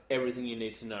 sets up everything you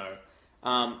need to know.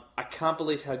 I can't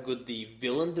believe how good the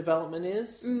villain development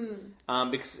is.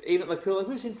 Because even, like, people are like,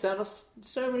 we've seen Thanos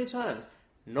so many times.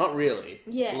 Not really.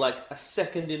 Yeah. Like, a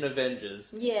second in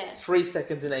Avengers. Yeah. 3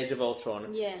 seconds in Age of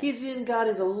Ultron. Yeah. He's in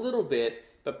Guardians a little bit,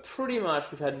 but pretty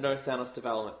much we've had no Thanos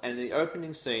development. And in the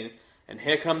opening scene, and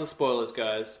here come the spoilers,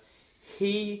 guys,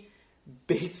 he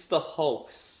beats the Hulk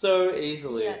so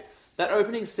easily. Yeah. That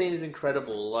opening scene is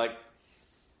incredible. Like,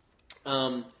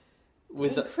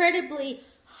 with incredibly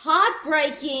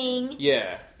heartbreaking.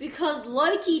 Yeah. Because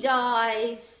Loki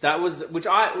dies. That was which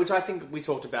I think we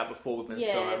talked about before we went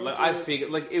Yeah, like we I did.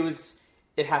 figured like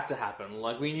it had to happen.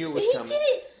 Like we knew it was He coming. did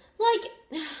it like.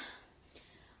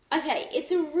 Okay,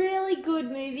 it's a really good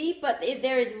movie, but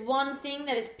there is one thing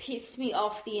that has pissed me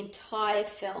off the entire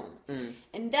film,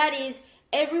 and that is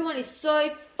everyone is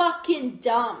so fucking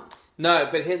dumb. No,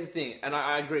 but here's the thing, and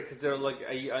I agree because there are like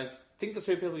I think the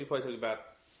two people you probably talk about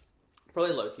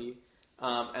probably Loki,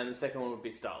 and the second one would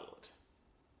be Star-Lord.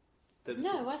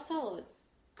 No, why Star-Lord?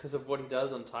 Because of what he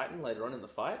does on Titan later on in the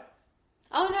fight.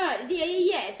 Oh no,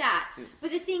 yeah, that.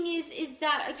 But the thing is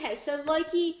that okay? So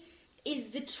Loki is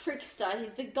the trickster.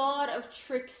 He's the god of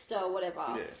trickster, whatever.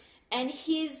 Yeah. And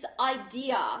his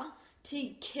idea to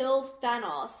kill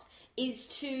Thanos is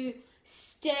to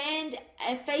stand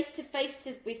face to face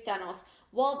with Thanos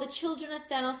while the children of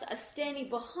Thanos are standing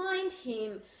behind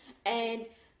him and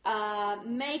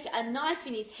make a knife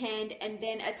in his hand and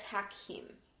then attack him.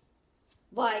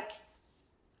 Like,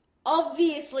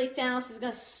 obviously Thanos is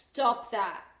going to stop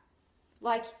that.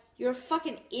 Like, you're a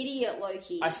fucking idiot,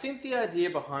 Loki. I think the idea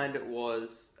behind it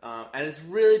was, and it's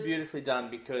really beautifully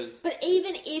done because... But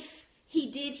even if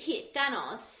he did hit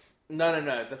Thanos... No.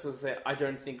 That's what I say. I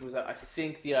don't think it was that. I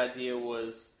think the idea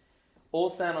was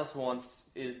all Thanos wants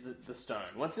is the stone.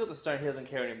 Once he's got the stone, he doesn't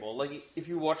care anymore. Like, if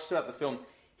you watch throughout the film,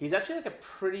 he's actually like a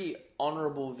pretty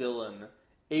honourable villain,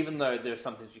 even though there's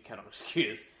some things you cannot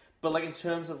excuse. But like in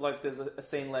terms of like, there's a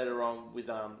scene later on with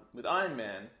Iron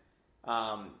Man,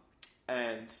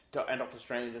 and Doctor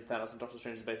Strange and Thanos, and Doctor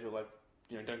Strange is basically like,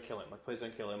 you know, don't kill him. Like, please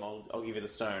don't kill him. I'll give you the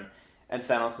stone. And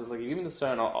Thanos is like, if you give me the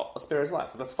stone, I'll spare his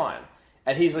life. That's fine.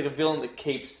 And he's like a villain that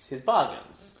keeps his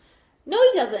bargains. No,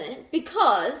 he doesn't,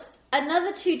 because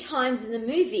another 2 times in the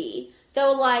movie, they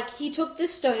were like, he took the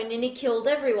stone and he killed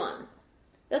everyone.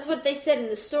 That's what they said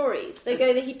in the stories. They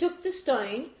go that he took the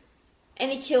stone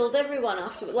and he killed everyone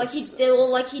afterwards. Like, they were all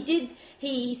like, he did.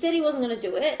 He said he wasn't going to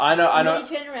do it. I know. Then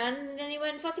he turned around and then he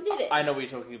went and fucking did it. I know what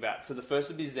you're talking about. So the first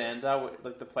would be Xandar,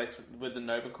 like the place with the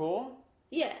Nova Corps.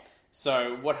 Yeah.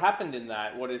 So what happened in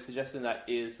that, what is suggested in that,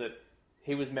 is that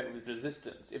he was met with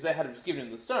resistance. If they had just given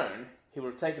him the stone, he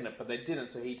would have taken it, but they didn't,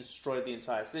 so he destroyed the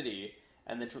entire city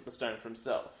and then took the stone for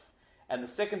himself. And the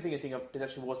second thing I think of, it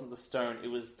actually wasn't the stone, it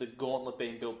was the gauntlet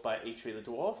being built by Eitri the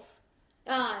dwarf.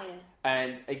 Ah, yeah.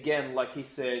 And again, like he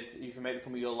said, if you make this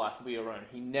one with your life, it'll be your own.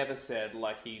 He never said,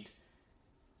 like,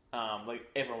 like,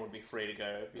 everyone would be free to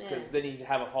go, because then he'd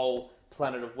have a whole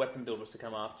planet of weapon builders to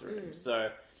come after him. So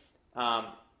I'm...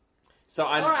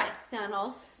 Alright,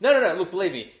 Thanos. No, look,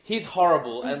 believe me, he's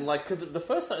horrible, and, like, because the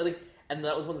first time, like, and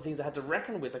that was one of the things I had to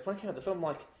reckon with, like, when I came out the film, I'm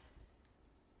like,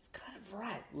 it's kind of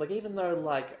right. Like, even though,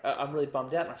 like, I'm really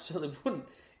bummed out, and I certainly wouldn't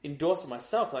endorse it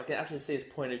myself, like, I can actually see his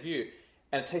point of view,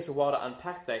 and it takes a while to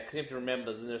unpack that, because you have to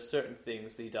remember that there are certain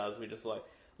things that he does, we just,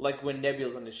 like when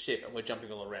Nebula's on his ship, and we're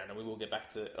jumping all around, and we will get back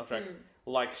to on track,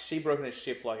 like, she broke on his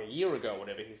ship, like, a year ago,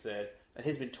 whatever he said, and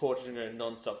he's been torturing her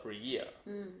non-stop for a year.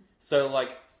 So,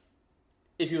 like,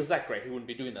 if he was that great, he wouldn't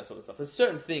be doing that sort of stuff. There's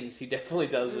certain things he definitely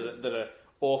does that are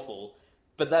awful,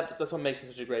 but that's what makes him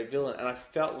such a great villain. And I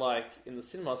felt like in the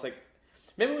cinema, I was like,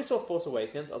 remember when we saw Force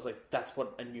Awakens? I was like, that's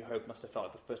what A New Hope must have felt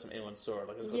like the first time anyone saw it.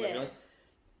 Like, it was that feeling.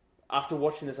 After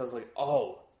watching this, I was like,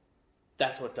 oh,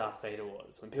 that's what Darth Vader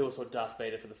was. When people saw Darth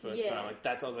Vader for the first time, like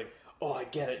I was like, oh, I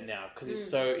get it now, because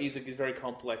he's very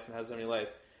complex and has so many layers.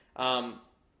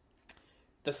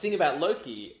 The thing about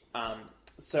Loki.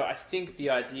 So I think the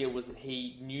idea was that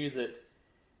he knew that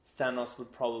Thanos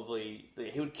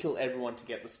he would kill everyone to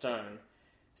get the stone.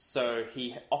 So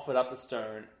he offered up the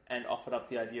stone and offered up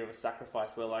the idea of a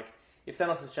sacrifice where, like, if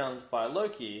Thanos is challenged by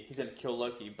Loki, he's going to kill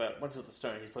Loki, but once he's got the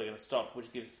stone, he's probably going to stop,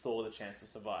 which gives Thor the chance to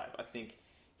survive. I think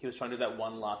he was trying to do that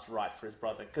one last right for his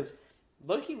brother, because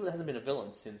Loki hasn't been a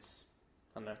villain since,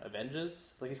 I don't know,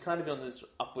 Avengers? Like, he's kind of been on this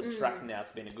upward track now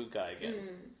to being a good guy again.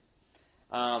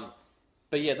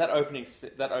 But yeah, that opening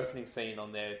scene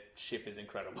on their ship is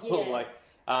incredible. Yeah. Like,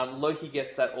 Loki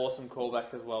gets that awesome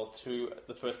callback as well to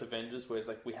the first Avengers, where it's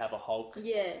like, we have a Hulk.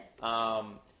 Yeah.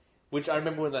 Which I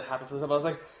remember when that happened for the time, I was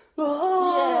like,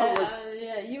 oh!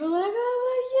 You were like,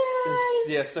 oh my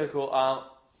god! Yeah, so cool.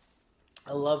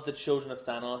 I love the children of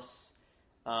Thanos.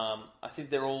 I think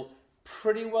they're all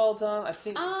pretty well done.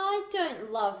 I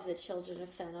don't love the children of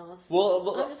Thanos.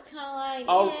 Well, I'm just kind of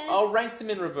like, I'll rank them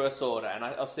in reverse order, and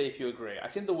I'll see if you agree. I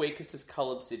think the weakest is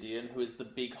Cull Obsidian, who is the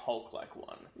big Hulk-like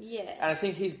one. Yeah. And I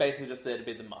think he's basically just there to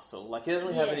be the muscle. Like, he doesn't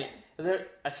really have any...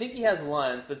 I think he has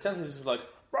lines, but it sounds like he's just like,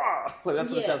 rah! Like,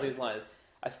 that's what it sounds like his lines.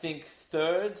 I think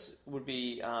third would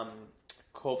be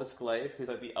Corvus Glaive, who's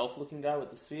like the elf-looking guy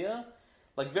with the sphere.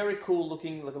 Like, very cool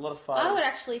looking, like a lot of fire. I would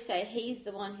actually say he's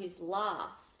the one who's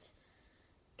last.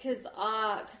 Because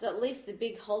at least the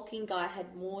big hulking guy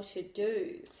had more to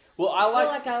do. Well, I feel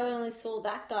like I only saw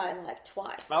that guy like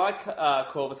twice. I like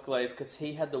Corvus Glaive because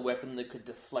he had the weapon that could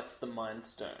deflect the Mind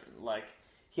Stone. Like,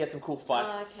 he had some cool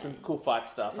fight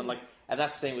stuff, and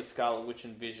that scene with Scarlet Witch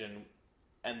and Vision,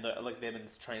 and them in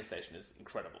this train station is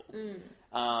incredible.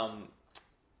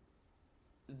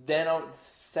 Then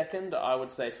second, I would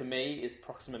say for me is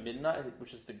Proxima Midnight,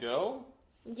 which is the girl.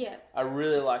 Yeah. I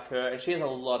really like her, and she has a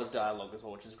lot of dialogue as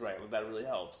well, which is great. Like, that really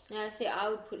helps. Yeah, see, I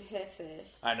would put her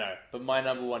first. I know, but my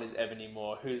number one is Ebony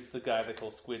Moore, who's the guy they call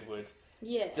Squidward.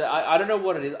 Yeah. I don't know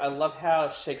what it is. I love how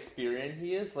Shakespearean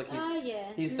he is. Like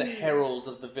he's the herald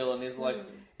of the villain. He's like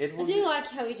it I will do like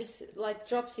how he just like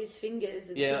drops his fingers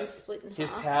and things split in half. His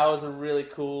powers are really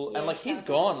cool, and like he's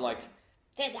gone. Like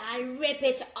then I rip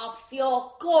it off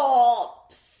your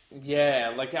corpse.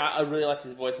 Yeah, like I really liked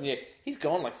his voice, and he's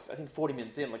gone like I think 40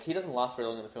 minutes in. Like he doesn't last very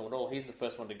long in the film at all. He's the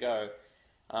first one to go.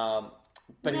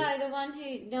 But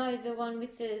the one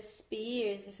with the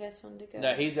spear is the first one to go.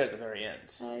 No, he's there at the very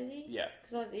end. Oh, is he? Yeah.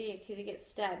 Because he gets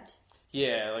stabbed.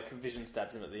 Yeah, like Vision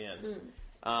stabs him at the end.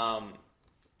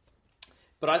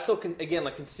 But I thought, again,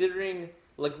 like considering,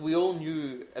 like we all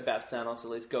knew about Thanos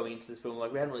at least going into this film.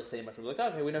 Like we hadn't really seen much. We were like, oh,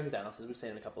 okay, we know who Thanos is. We've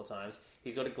seen him a couple of times.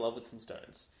 He's got a glove with some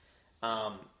stones.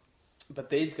 But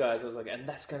these guys, I was like, and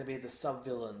that's going to be the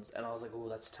sub-villains. And I was like, oh,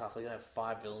 that's tough. They're going to have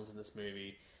 5 villains in this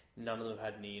movie. None of them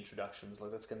had any introductions.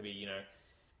 Like, that's going to be,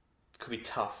 could be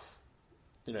tough,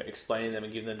 explaining them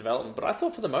and giving them development. But I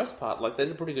thought for the most part, like, they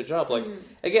did a pretty good job. Like,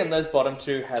 again, those bottom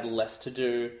 2 had less to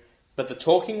do. But the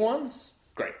talking ones,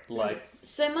 great. Like,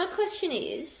 so my question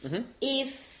is,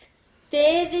 if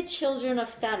they're the children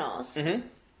of Thanos,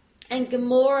 and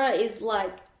Gamora is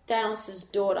like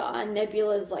Thanos' daughter, and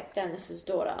Nebula is like Thanos'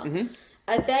 daughter,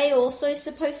 are they also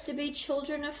supposed to be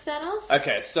children of Thanos?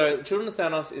 Okay, so Children of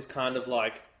Thanos is kind of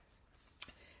like,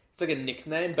 it's like a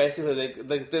nickname. Basically,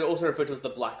 they're also referred to as the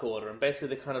Black Order, and basically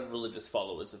they're kind of religious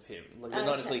followers of him. Like, they're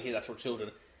not necessarily his actual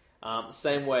children.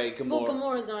 Same way, Gamora... Well,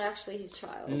 Gamora's not actually his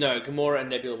child. No, Gamora and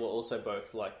Nebula were also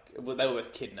both, they were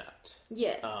both kidnapped.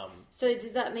 Yeah. So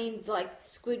does that mean, like,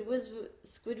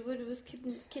 Squidward was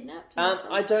kidnapped?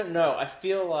 I don't know. I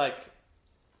feel like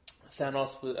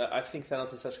Thanos... I think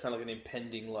Thanos is such kind of like an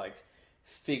impending, like,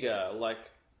 figure.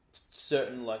 Like,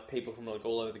 certain, like, people from, like,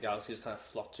 all over the galaxy just kind of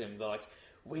flock to him. They're like,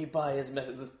 we buy his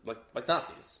message, like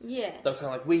Nazis. Yeah. They're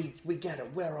kind of like, we get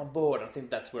it, we're on board. I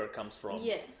think that's where it comes from.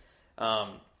 Yeah.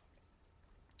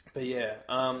 But yeah,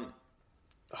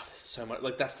 there's so much.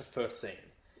 Like, that's the first scene.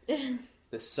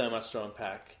 There's so much to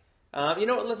unpack. You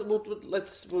know what?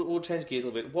 We'll change gears a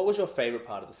little bit. What was your favorite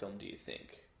part of the film? Do you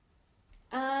think?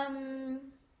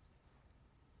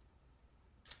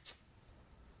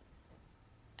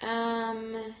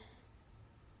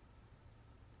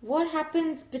 What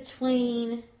happens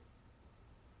between?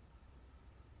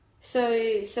 So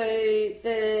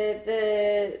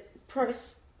the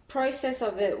process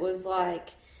of it was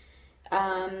like,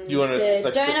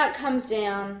 the donut comes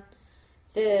down,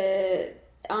 the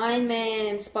Iron Man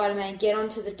and Spider-Man get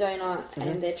onto the donut,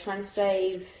 and they're trying to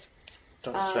save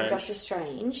Doctor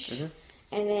Strange.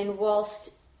 And then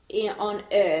whilst on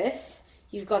Earth,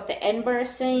 you've got the Edinburgh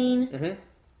scene,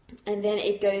 and then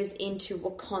it goes into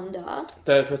Wakanda.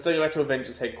 First they go back to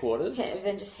Avengers headquarters. Yeah,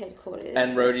 Avengers headquarters.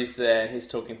 And Rhodey's there, and he's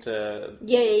talking to...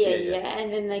 Yeah.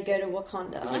 And then they go to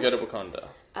Wakanda.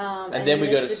 And then we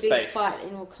go to space. There's the big fight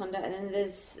in Wakanda, and then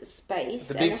there's space.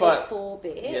 The big fight... Thor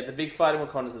bit. Yeah, the big fight in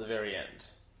Wakanda is at the very end.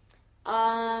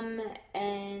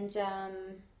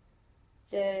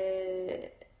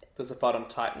 There's the fight on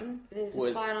Titan. There's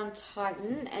the fight on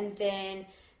Titan, and then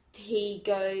he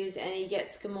goes and he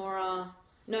gets Gamora...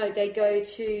 No, they go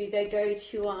to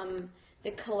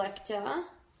the Collector.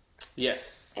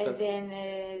 Yes. And then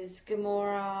there's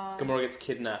Gamora. Gamora gets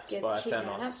kidnapped by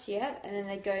Thanos. Yeah, and then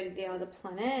they go to the other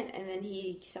planet, and then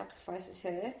he sacrifices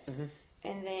her.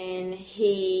 And then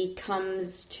he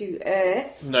comes to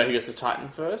Earth. No, he goes to Titan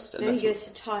first. And he goes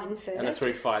to Titan first. And that's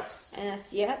where he fights. And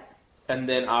that's, yep. And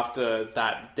then after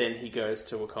that, then he goes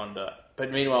to Wakanda.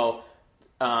 But meanwhile,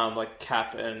 like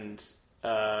Cap and...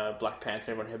 Black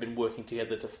Panther and everyone have been working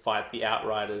together to fight the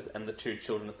Outriders and the 2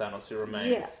 children of Thanos who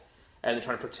remain. Yeah. And they're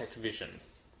trying to protect Vision.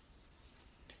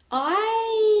 I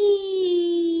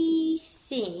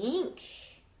think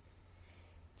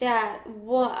that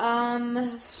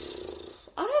I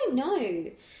don't know.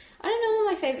 I don't know what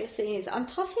my favourite scene is. I'm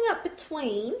tossing up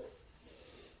between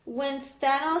when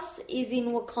Thanos is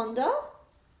in Wakanda,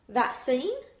 that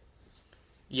scene.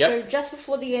 Yep. So just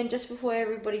before the end, just before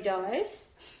everybody dies.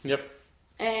 Yep.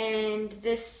 And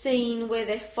the scene where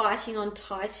they're fighting on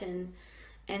Titan,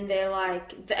 and they're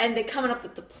like, and they're coming up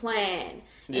with the plan.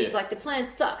 And he's like, the plan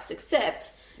sucks,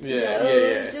 except,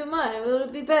 do mine, it'll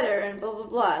be better, and blah blah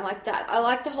blah, and like that. I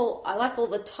like all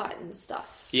the Titan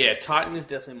stuff. Yeah, Titan is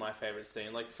definitely my favorite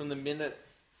scene. Like from the minute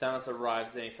Thanos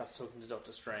arrives, then he starts talking to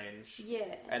Doctor Strange.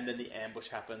 Yeah. And then the ambush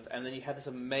happens, and then you have this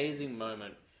amazing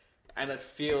moment, and it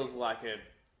feels like a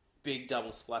big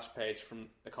double splash page from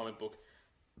a comic book.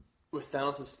 Where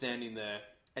Thanos is standing there,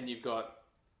 and you've got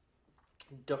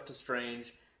Doctor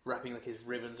Strange wrapping like his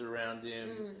ribbons around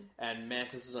him, and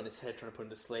Mantis is on his head trying to put him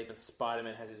to sleep, and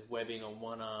Spider-Man has his webbing on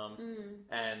one arm,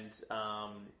 and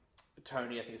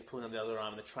Tony, I think, is pulling on the other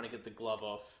arm, and they're trying to get the glove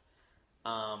off.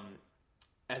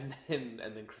 And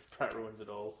then Chris Pratt ruins it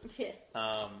all. Yeah.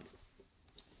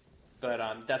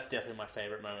 But that's definitely my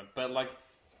favorite moment. But like,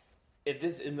 in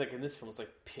this film, it's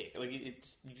like pick. Like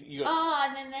you got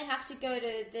and then they have to go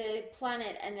to the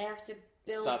planet, and they have to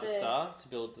build start the star to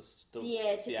build the build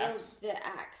axe. the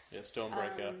axe. Yeah,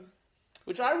 Stormbreaker.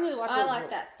 Which I really like. I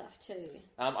like that stuff too.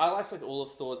 I liked like all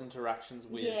of Thor's interactions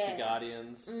with the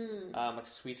Guardians, like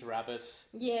Sweet Rabbit.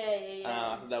 Yeah.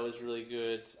 I thought that was really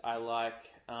good. I like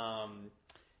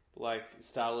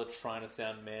Star-Lord trying to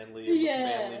sound manly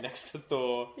next to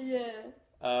Thor.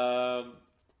 Yeah.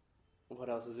 What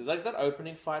else is there? Like that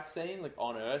opening fight scene, like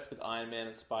on Earth with Iron Man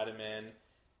and Spider-Man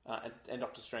and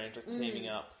Doctor Strange like teaming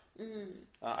up.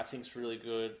 I think it's really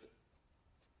good.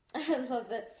 I love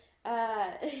that.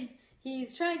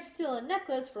 He's trying to steal a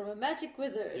necklace from a magic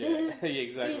wizard. Yeah,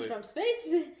 exactly. He's from space.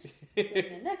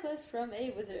 Stealing a necklace from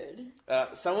a wizard. I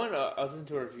was listening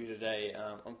to a review today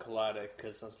on Collider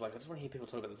because I was like, I just want to hear people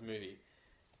talk about this movie.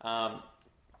 And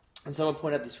someone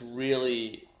pointed out this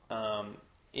really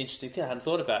interesting thing I hadn't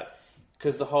thought about.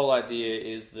 Because the whole idea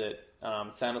is that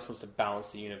Thanos wants to balance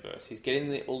the universe. He's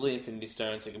getting all the Infinity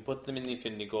Stones, so he can put them in the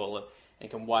Infinity Gauntlet and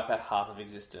can wipe out half of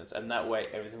existence. And that way,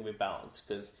 everything will be balanced.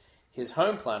 Because his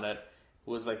home planet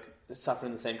was like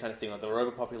suffering the same kind of thing. Like they were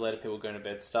overpopulated, people were going to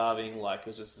bed starving. Like it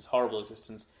was just this horrible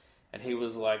existence. And he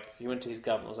was like, he went to his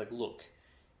government and was like, look,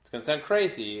 it's going to sound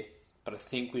crazy, but I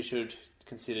think we should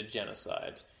consider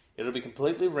genocide. It'll be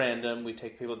completely random. We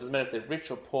take people, it doesn't matter if they're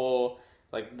rich or poor,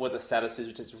 like what the status is,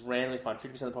 we just randomly find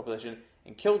 50% of the population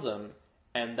and kill them,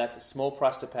 and that's a small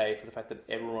price to pay for the fact that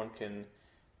everyone can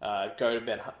go to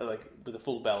bed like with a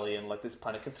full belly, and like this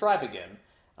planet can thrive again.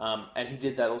 And he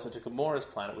did that also to Gamora's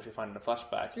planet, which we find in a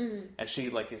flashback, and she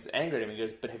like is angry at him. He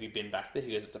goes, "But have you been back there?"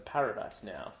 He goes, "It's a paradise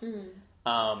now."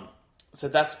 So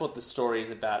that's what the story is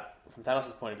about from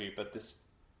Thanos' point of view. But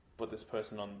what this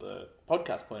person on the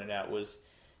podcast pointed out was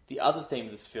the other theme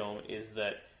of this film is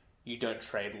that you don't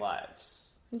trade lives.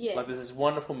 Yeah. Like there's this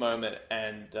wonderful moment,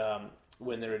 and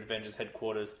when they're at Avengers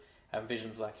headquarters, and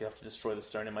Vision's like, you have to destroy the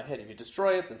stone in my head. If you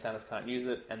destroy it, then Thanos can't use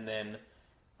it, and then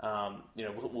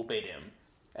we'll beat him.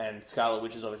 And Scarlet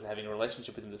Witch is obviously having a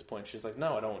relationship with him at this point. She's like,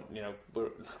 no, I don't.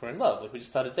 We're in love. Like we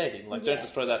just started dating. Like don't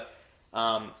destroy that.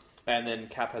 And then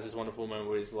Cap has this wonderful moment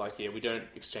where he's like, yeah, we don't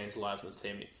exchange lives on this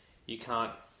team. You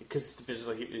can't, because Vision's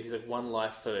like, he's like one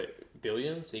life for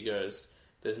billions. He goes,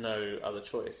 there's no other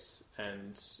choice.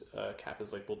 And Cap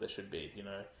is like, well, there should be,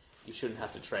 you shouldn't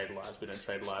have to trade lives. We don't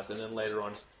trade lives. And then later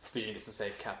on, Vision gets to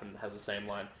save Cap and has the same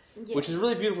line, which is a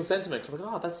really beautiful sentiment. So I'm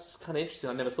like, oh, that's kind of interesting.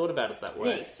 I never thought about it that way.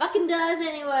 Yeah, he fucking does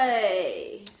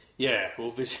anyway. Yeah,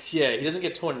 well, he doesn't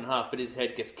get torn in half, but his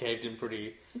head gets caved in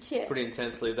pretty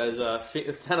intensely. Those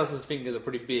Thanos' fingers are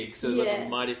pretty big, so there's like a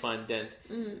mighty fine dent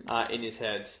in his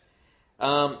head.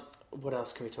 What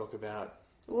else can we talk about?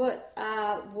 What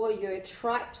were your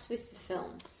tripes with the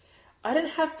film? I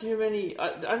didn't have too many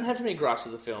gripes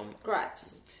with the film.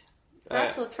 Gripes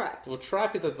or tripes? Well,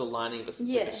 tripe is like the lining of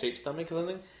a sheep's stomach or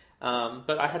something.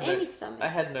 But I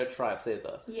had no tripes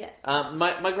either. Yeah.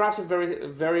 My gripes are very,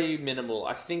 very minimal.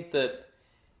 I think that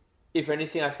if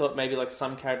anything, I thought maybe like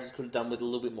some characters could have done with a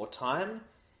little bit more time.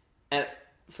 And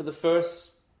for the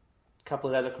first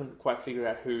couple of days, I couldn't quite figure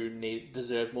out who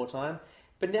deserved more time.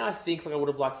 But now I think like I would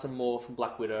have liked some more from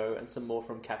Black Widow and some more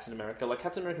from Captain America. Like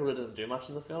Captain America really doesn't do much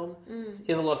in the film.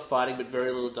 He has a lot of fighting, but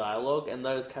very little dialogue. And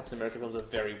those Captain America films are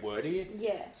very wordy.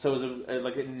 Yeah. So it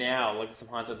was now some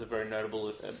hindsight, it's a very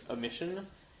notable omission.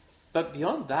 But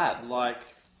beyond that, like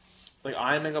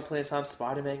Iron Man got plenty of time,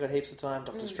 Spider-Man got heaps of time,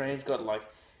 Doctor Strange got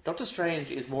Doctor Strange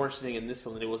is more interesting in this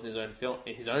film than he was in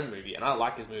his own movie, and I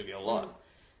like his movie a lot.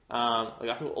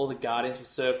 I thought all the Guardians were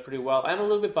served pretty well. I'm a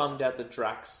little bit bummed out that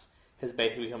Drax has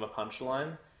basically become a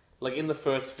punchline. Like in the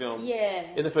first film,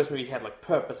 in the first movie, he had like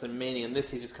purpose and meaning, and this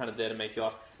he's just kind of there to make you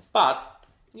laugh. But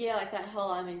like that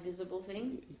whole I'm invisible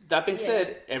thing. That being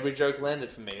said, every joke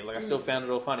landed for me. Like I still found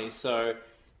it all funny. So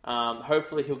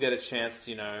hopefully he'll get a chance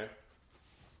to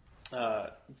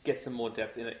get some more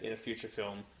depth in a future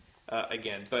film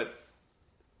again. But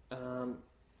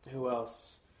who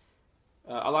else?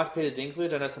 I liked Peter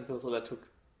Dinklage. I know some people thought that took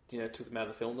them out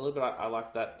of the film a little bit. I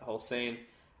liked that whole scene.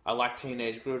 I like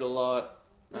Teenage Groot a lot.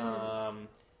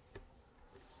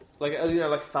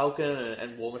 Like Falcon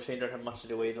and War Machine don't have much to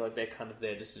do either. Like they're kind of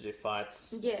there just to do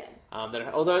fights. Yeah.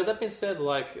 Although that being said,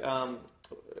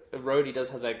 Rhodey does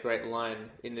have that great line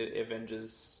in the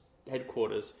Avengers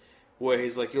headquarters where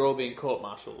he's like, "You're all being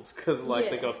court-martialed," because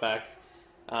they got back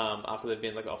after they've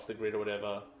been off the grid or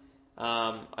whatever.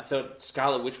 I thought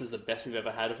Scarlet Witch was the best we've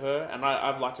ever had of her, and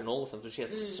I've liked her in all the films, but she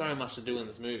had so much to do in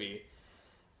this movie.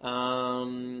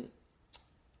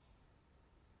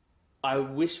 I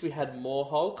wish we had more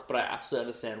Hulk, but I absolutely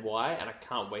understand why, and I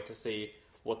can't wait to see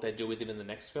what they do with him in the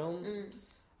next film.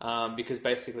 Because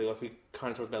basically, like we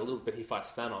kind of talked about a little bit, he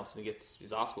fights Thanos and he gets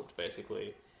his ass whooped,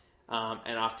 basically.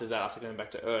 And after that, after going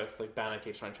back to Earth, like Banner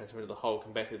keeps trying to transfer into the Hulk,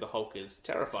 and basically the Hulk is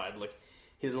terrified. Like,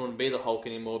 he doesn't want to be the Hulk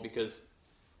anymore because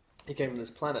he came from this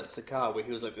planet, Sakaar, where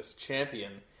he was like this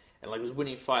champion and like was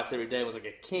winning fights every day, and was like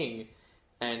a king,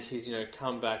 and he's, you know,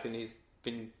 come back and he's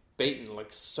been beaten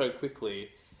like so quickly,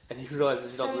 and he realizes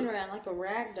he's not thrown around like a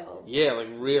rag doll. Yeah, like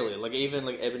really, like even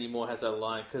like Ebony Moore has that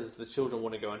line because the children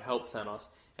want to go and help Thanos,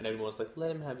 and Ebony Moore's like,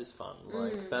 let him have his fun.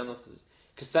 Like Thanos is,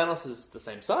 because Thanos is the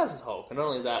same size as Hulk, and not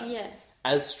only that,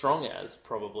 as strong as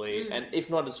probably, and if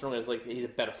not as strong as, like, he's a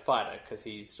better fighter because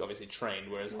he's obviously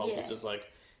trained, whereas Hulk is just like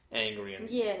angry and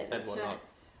whatnot.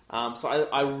 Right. So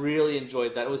I really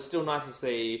enjoyed that. It was still nice to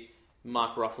see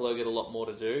Mark Ruffalo get a lot more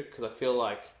to do, because I feel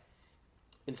like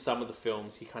in some of the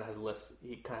films he kind of has less.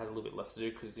 He kind of has a little bit less to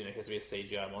do because, you know, he has to be a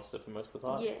CGI monster for most of the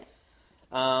part.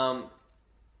 I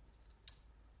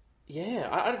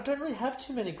don't really have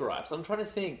too many gripes. I'm trying to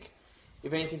think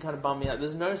if anything kind of bummed me out.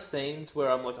 There's no scenes where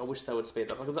I'm like, I wish they would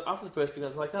speed up. Like after the first film, I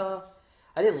was like, I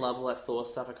didn't love all that Thor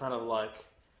stuff. I kind of like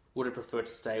would have preferred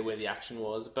to stay where the action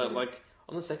was. But like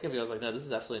on the second video, I was like, no, this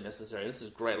is absolutely necessary. This is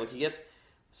great. Like, you get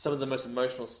some of the most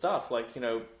emotional stuff. Like, you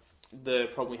know, the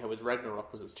problem we had with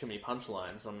Ragnarok was it's too many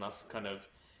punchlines, not enough kind of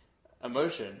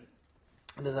emotion.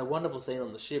 And there's that wonderful scene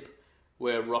on the ship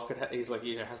where Rocket, he's like,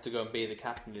 you know, has to go and be the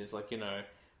captain. He's like, you know,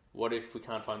 what if we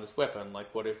can't find this weapon?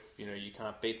 Like, what if, you know, you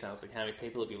can't beat Thanos? Like, how many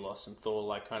people have you lost? And Thor,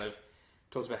 like, kind of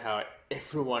talks about how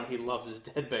everyone he loves is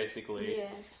dead, basically. Yeah.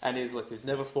 And he's like, he's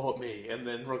never fought me. And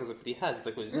then Rocket's like, but he has. He's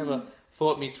like, well, he's never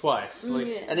fought me twice.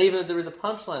 Like, and even if there is a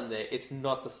punchline there, it's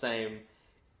not the same.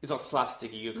 It's not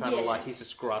slapsticky. You're kind of like, he's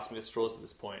just grasping at straws at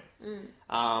this point.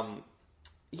 I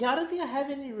don't think I have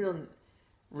any real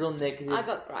negative. I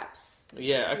got gripes.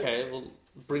 Yeah, okay. Well,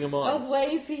 bring them on. I was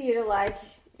waiting for you to, like,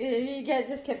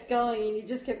 just kept going, and you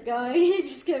just kept going, and you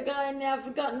just kept going. Now I've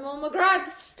forgotten all my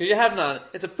gripes. Because you have none.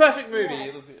 It's a perfect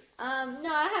movie. No,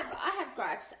 I have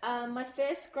gripes. My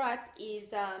first gripe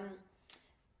is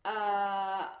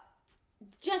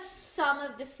just some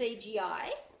of the CGI.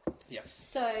 Yes.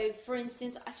 So, for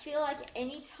instance, I feel like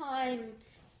anytime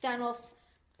Thanos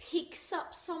picks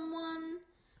up someone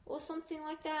or something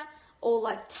like that, or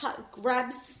like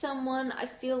grabs someone, I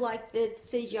feel like the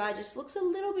CGI just looks a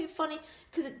little bit funny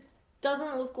because it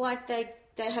doesn't look like they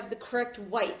have the correct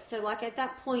weight. So, like, at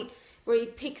that point where he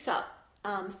picks up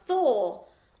Thor,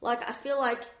 like, I feel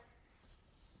like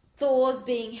Thor's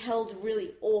being held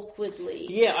really awkwardly.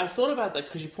 Yeah, I thought about that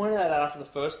because you pointed that out after the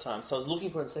first time, so I was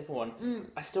looking for the second one.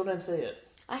 I still don't see it.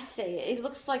 I see it. It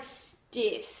looks like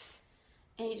stiff,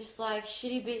 and you're just like,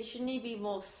 shouldn't he be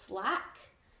more slack?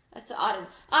 So I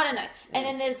don't know. And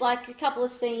then there's like a couple of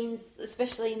scenes,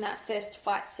 especially in that first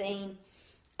fight scene,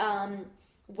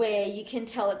 where you can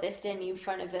tell that they're standing in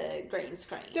front of a green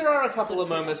screen. There are a couple of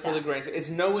moments with the green screen. It's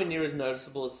nowhere near as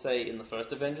noticeable as, say, in the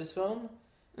first Avengers film.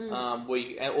 Where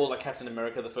you, or like Captain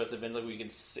America, the first Avenger, where you can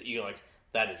see, you're like,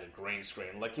 that is a green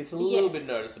screen. Like, it's a little bit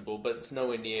noticeable, but it's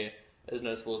nowhere near as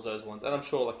noticeable as those ones. And I'm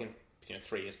sure, like, in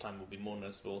 3 years' time, will be more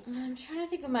noticeable. I'm trying to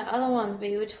think of my other ones, but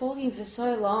you were talking for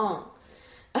so long.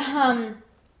 It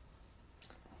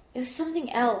was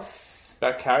something else.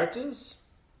 About characters?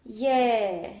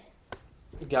 Yeah.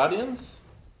 Guardians?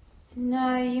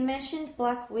 No, you mentioned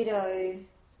Black Widow.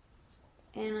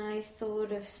 And I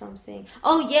thought of something.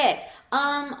 Oh, yeah.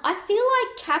 I feel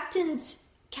like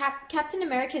Captain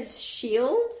America's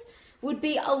shields would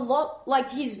be a lot like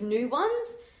his new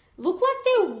ones. Look like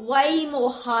they're way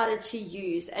more harder to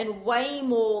use and way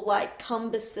more, like,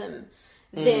 cumbersome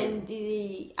than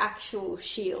the actual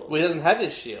shield. Well, he doesn't have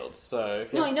his shields, so...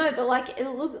 No, I know, but, like,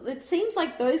 it seems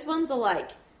like those ones are,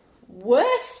 like,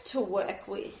 worse to work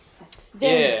with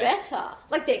than better.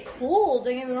 Like, they're cool,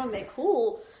 don't get me wrong, they're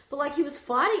cool. But, like, he was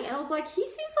fighting, and I was like, he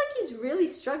seems like he's really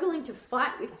struggling to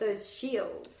fight with those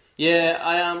shields. Yeah,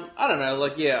 I don't know,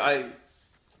 like,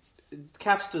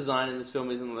 Cap's design in this film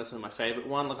isn't necessarily my favourite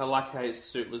one. Like, I liked how his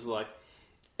suit was, like,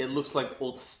 it looks like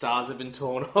all the stars have been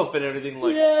torn off and everything,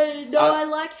 like... Yeah, no, I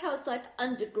like how it's, like,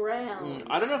 underground.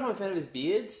 I don't know if I'm a fan of his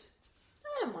beard.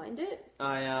 I don't mind it.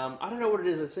 I don't know what it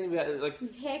is. It seems like...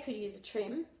 His hair could use a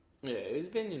trim. Yeah, he's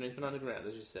been underground,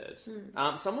 as you said.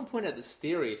 Someone pointed out this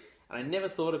theory... And I never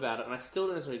thought about it, and I still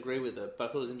don't necessarily agree with it, but I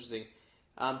thought it was interesting.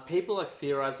 People are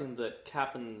theorising that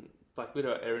Cap and Black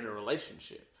Widow are in a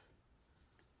relationship.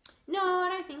 No, I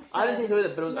don't think so. I didn't think so either,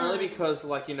 but it was No. only because,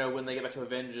 like, you know, when they get back to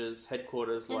Avengers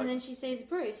headquarters, like... And then she sees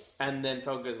Bruce. And then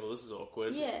Falcon goes, well, this is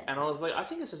awkward. Yeah. And I was like, I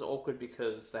think it's just awkward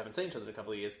because they haven't seen each other in a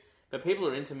couple of years. But people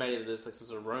are intimating that there's, like, some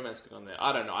sort of romance going on there.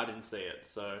 I don't know. I didn't see it,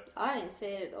 so... I didn't see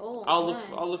it at all. I'll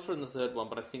no. look for it in the third one,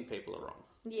 but I think people are wrong.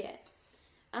 Yeah.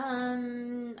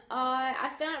 I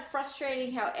found it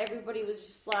frustrating how everybody was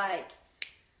just like...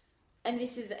 And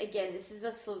this is the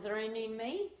Slytherin in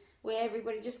me, where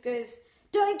everybody just goes...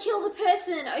 Don't kill the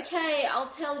person, okay, I'll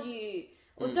tell you.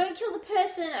 Or don't kill the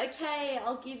person, okay,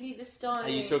 I'll give you the stone. Are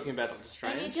you talking about Doctor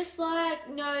Strange? And you're just like,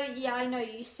 no, yeah, I know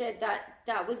you said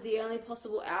that was the only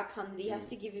possible outcome, that he has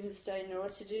to give him the stone in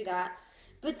order to do that.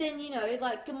 But then, you know,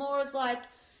 like, Gamora's like,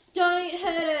 don't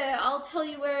hurt her, I'll tell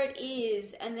you where it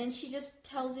is. And then she just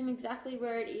tells him exactly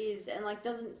where it is and, like,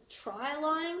 doesn't try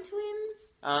lying to him.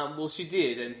 Well, she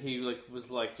did, and he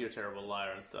was like, "You're a terrible liar"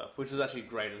 and stuff, which was actually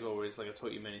great as well. Where he's like, "I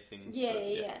taught you many things."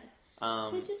 Yeah.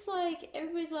 But just like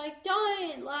everybody's like,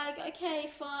 "Don't like,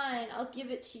 okay, fine, I'll give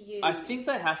it to you." I think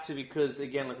they have to because,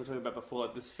 again, like we were talking about before,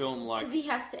 like this film, like because he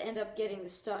has to end up getting the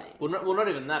stones. well, not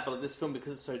even that, but like, this film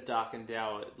because it's so dark and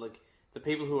dour, like the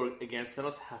people who are against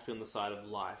Thanos have to be on the side of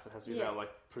life. It has to be about like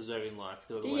preserving life.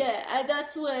 Yeah, and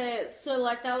that's where. So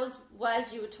like that was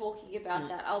as you were talking about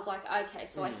that, I was like, okay,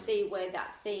 so I see where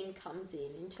that theme comes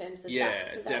in terms of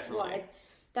that. So that's definitely.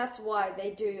 That's why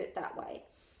they do it that way,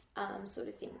 sort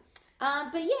of thing.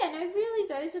 But yeah, no, really,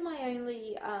 those are my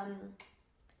only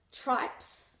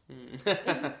tripes with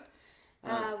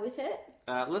it.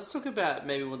 Let's talk about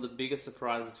maybe one of the biggest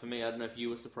surprises for me. I don't know if you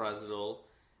were surprised at all.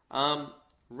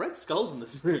 Red Skull's in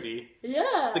this movie.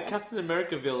 Yeah. The Captain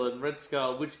America villain, Red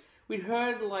Skull, which we'd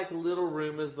heard like little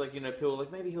rumors, like, you know, people were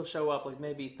like, maybe he'll show up, like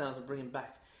maybe Thanos will bring him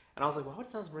back. And I was like, well, why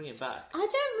did Thanos bring him back? I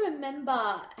don't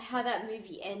remember how that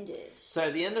movie ended. So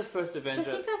at the end of First Avenger...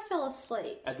 I think I fell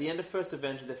asleep. At the end of First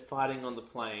Avenger, they're fighting on the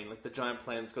plane, like the giant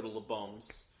plane that's got all the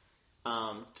bombs,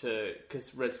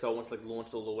 because Red Skull wants to like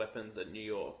launch all the weapons at New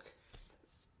York.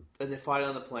 And they're fighting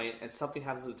on the plane, and something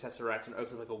happens with the Tesseract and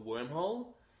opens up like a wormhole,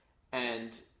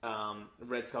 and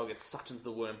Red Skull gets sucked into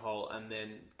the wormhole, and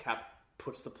then Cap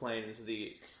puts the plane into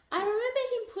the... I remember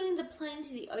him putting the plane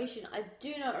into the ocean. I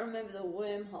do not remember the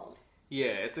wormhole. Yeah,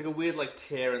 it's like a weird like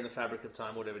tear in the fabric of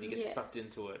time, whatever, and he gets sucked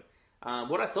into it.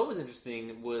 What I thought was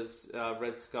interesting was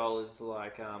Red Skull is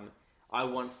like, I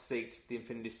once seeked the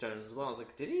Infinity Stones as well. I was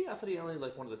like, did he? I thought he only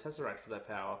like wanted the Tesseract for that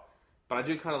power. But I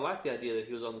do kind of like the idea that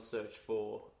he was on the search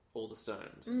for all the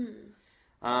stones.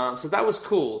 So that was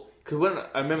cool. Because when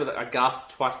I remember that I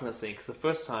gasped twice in that scene, because the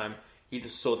first time you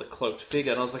just saw the cloaked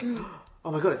figure, and I was like,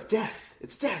 oh my god, it's death!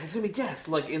 It's death! It's gonna be death!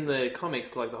 Like in the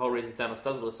comics, like the whole reason Thanos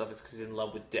does all this stuff is because he's in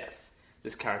love with Death.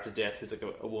 This character Death, who's like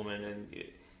a woman, and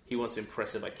he wants to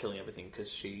impress her by killing everything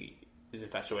because she is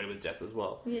infatuated with Death as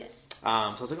well. Yeah. So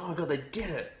I was like, oh my god, they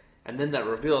did it! And then that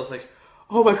reveal, I was like,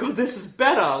 oh my god, this is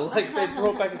better! Like they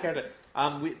brought back the character.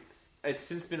 It's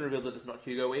since been revealed that it's not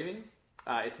Hugo Weaving.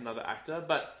 It's another actor,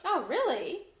 but... Oh,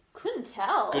 really? Couldn't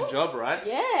tell. Good job, right?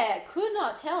 Yeah, could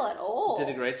not tell at all. Did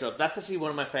a great job. That's actually one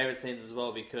of my favourite scenes as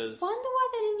well, because... Wonder why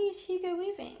they didn't use Hugo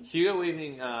Weaving. Hugo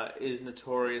Weaving is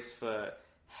notorious for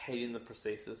hating the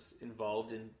prosthesis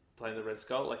involved in playing the Red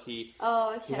Skull. Like, he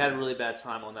had a really bad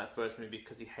time on that first movie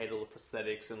because he hated all the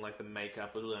prosthetics and, like, the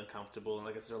makeup was really uncomfortable and,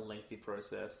 like, it's a lengthy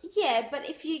process. Yeah, but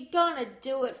if you're gonna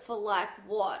do it for, like,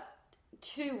 what,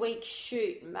 2-week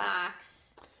shoot max...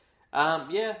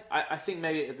 Yeah, I think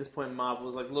maybe at this point Marvel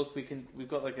was like, look, we've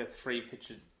got like a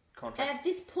 3-picture contract. And at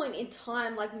this point in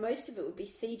time, like most of it would be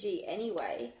CG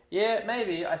anyway. Yeah,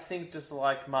 maybe. I think just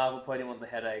like Marvel probably didn't want the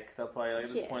headache. They'll probably like,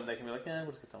 at this point they can be like, we'll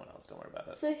just get someone else. Don't worry about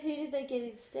it. So who did they get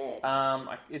instead?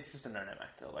 It's just a no-name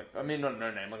actor. Like, I mean, not a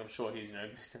no-name. Like, I'm sure he's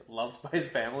loved by his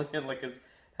family and like has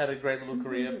had a great little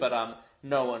career. But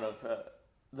no one of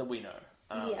that we know.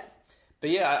 Yeah. But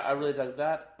yeah, I really dug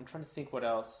that. I'm trying to think what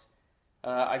else.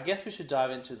 I guess we should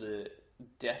dive into the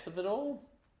death of it all.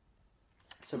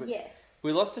 So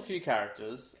we lost a few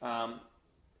characters.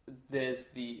 There's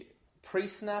the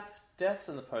pre-snap deaths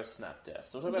and the post-snap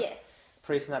deaths. So we'll talk about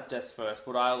pre-snap deaths first,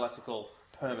 what I like to call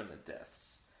permanent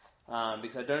deaths.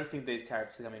 Because I don't think these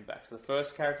characters are coming back. So the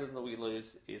first character that we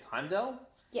lose is Heimdall.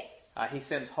 Yes. He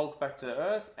sends Hulk back to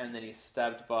Earth, and then he's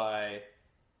stabbed by...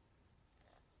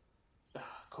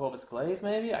 Corvus Glaive,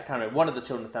 maybe? I can't remember. One of the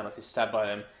children of Thanos is stabbed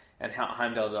by him. And how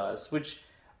Heimdall dies, which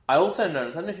I also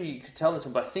noticed, I don't know if you could tell this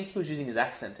one, but I think he was using his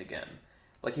accent again.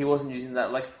 Like, he wasn't using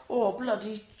that, like, oh,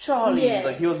 bloody Charlie. Yeah.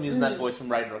 Like, he wasn't using that voice from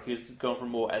Ragnarok. He was going for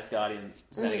more Asgardian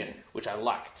sound again, which I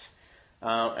liked.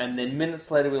 And then minutes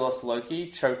later, we lost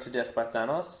Loki, choked to death by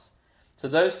Thanos. So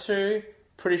those two,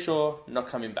 pretty sure, not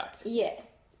coming back. Yeah.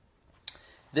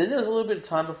 Then there was a little bit of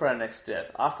time before our next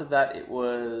death. After that, it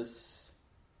was...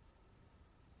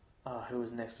 who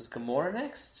was next? Was Gamora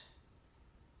next?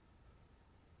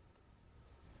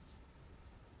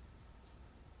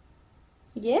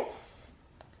 Yes?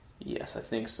 Yes, I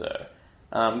think so.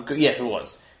 Yes, it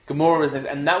was. Gamora was next.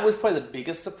 And that was probably the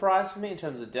biggest surprise for me in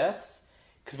terms of deaths.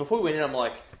 Because before we went in, I'm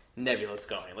like, Nebula's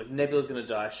going. Like, Nebula's going to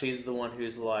die. She's the one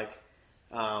who's, like,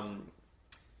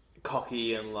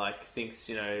 cocky and, like, thinks,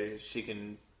 you know, she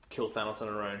can kill Thanos on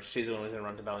her own. She's the one who's going to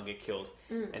run to battle and get killed.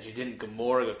 And she didn't.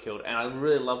 Gamora got killed. And I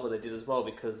really love what they did as well,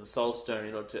 because the Soul Stone,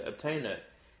 in order to obtain it,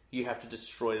 you have to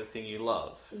destroy the thing you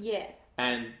love. Yeah.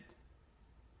 And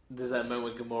there's that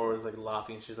moment where Gamora is, like,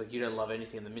 laughing. She's like, you don't love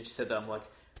anything. And the minute she said that, I'm like,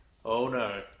 oh,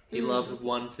 no. He loves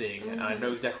one thing, and I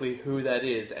know exactly who that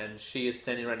is, and she is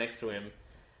standing right next to him.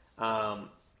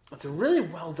 It's a really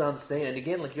well done scene, and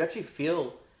again, like, you actually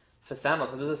feel for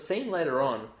Thanos. And there's a scene later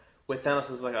on where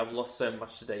Thanos is like, I've lost so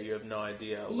much today, you have no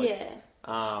idea. Like, yeah.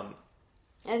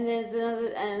 And there's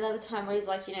another time where he's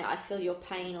like, you know, I feel your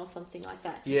pain or something like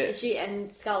that. Yeah. And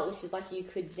Scarlet Witch is like, you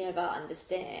could never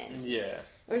understand. Yeah.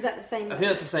 Or is that the same? I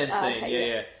think that's the same scene. Okay,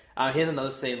 yeah. Here's another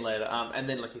scene later, and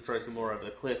then like he throws Gamora over the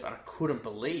cliff, and I couldn't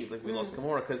believe like we lost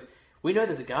Gamora, because we know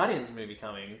there's a Guardians movie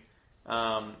coming,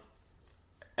 and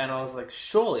I was like,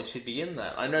 surely she'd be in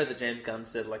that. I know that James Gunn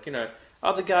said like, you know,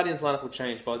 the Guardians lineup will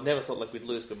change, but I never thought like we'd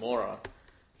lose Gamora.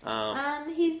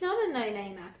 He's not a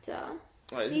no-name actor.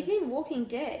 Oh, He's in Walking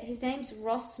Dead. His name's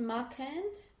Ross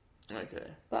Marquand. Okay.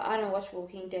 But I don't watch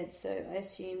Walking Dead, so I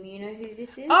assume you know who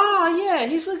this is. Oh yeah,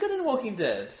 he's really good in Walking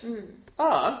Dead. Oh,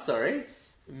 I'm sorry.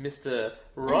 Mr.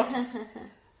 Ross?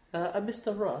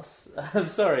 Mr. Ross. I'm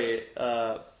sorry.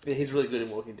 He's really good in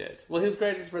Walking Dead. Well, he was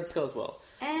great as Red Skull as well.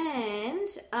 And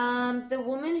the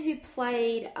woman who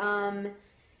played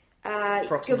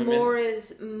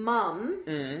Gamora's mum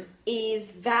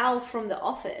is Val from The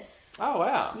Office. Oh,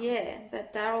 wow. Yeah,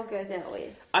 that Daryl goes out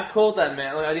with. I called that,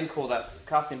 man. Like, I didn't call that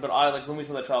casting, but I like when we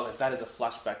saw that trailer, I was like, that is a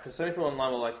flashback. Because so many people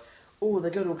online were like, oh, they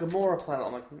go to a Gamora planet.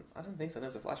 I'm like, I don't think so.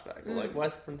 That's a flashback. Like, why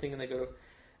is everyone thinking they go to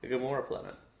a Gamora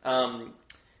planet? And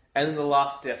then the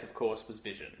last death, of course, was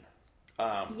Vision.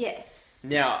 Yes.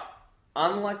 Now,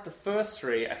 unlike the first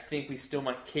three, I think we still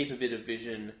might keep a bit of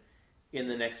Vision in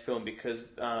the next film, because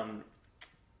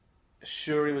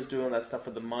Shuri was doing that stuff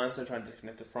with the Mind Stone, trying to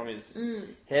disconnect it from his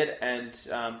head,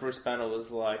 and Bruce Banner was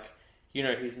like, you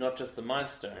know, he's not just the Mind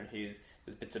Stone. There's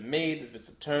bits of me, there's bits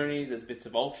of Tony, there's bits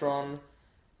of Ultron.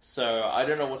 So I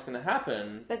don't know what's going to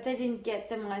happen. But they didn't get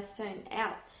the Mind Stone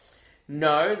out.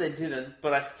 No, they didn't.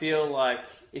 But I feel like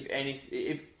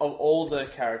if of all the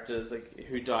characters like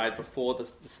who died before the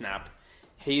snap,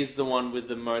 he's the one with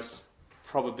the most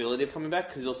probability of coming back,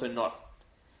 because he's also not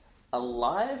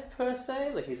alive per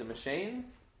se. Like, he's a machine.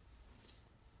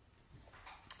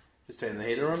 Just turning the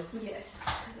heater on. Yes,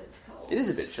 it's cold. It is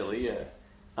a bit chilly, yeah.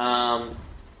 And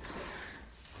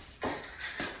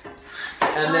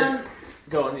then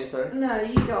go on, yeah, sorry. No,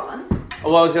 you go on.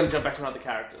 Oh, well, I was going to jump back to another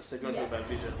character. So if you want to talk about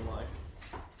Vision, like.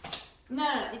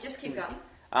 No, just keep going.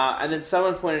 And then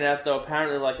someone pointed out, though,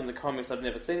 apparently, like in the comics, I've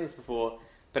never seen this before,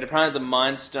 but apparently the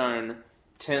Mind Stone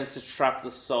tends to trap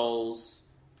the souls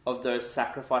of those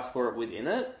sacrificed for it within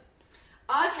it.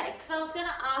 Okay, because I was going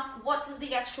to ask, what does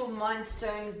the actual Mind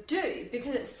Stone do?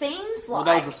 Because it seems like...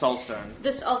 Well, that was the Soul Stone.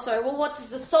 What does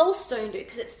the Soul Stone do?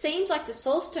 Because it seems like the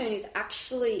Soul Stone is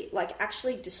actually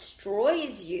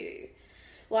destroys you.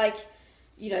 Like,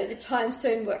 you know, the Time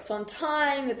Stone works on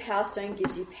time, the Power Stone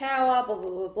gives you power, blah, blah,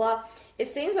 blah, blah. It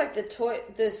seems like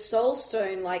the Soul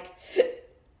Stone, like,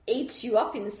 eats you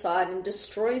up inside and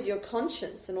destroys your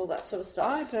conscience and all that sort of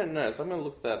stuff. I don't know, so I'm going to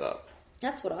look that up.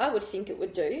 That's what I would think it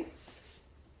would do.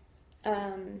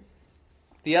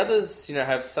 The others, you know,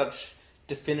 have such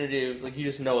definitive, like, you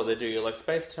just know what they do. You're like,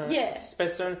 Space Stone,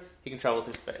 you can travel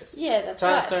through space. Yeah, that's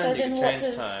Time right. Stone, So you then can what change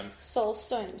does time. Soul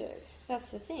Stone do?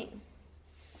 That's the thing.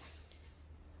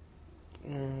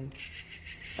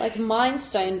 Like Mind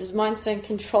Stone, does Mind Stone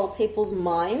control people's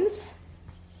minds?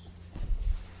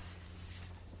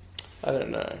 I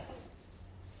don't know.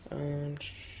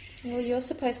 Well, you're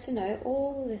supposed to know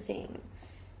all the things.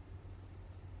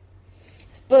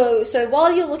 So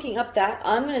while you're looking up that,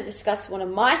 I'm going to discuss one of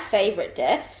my favourite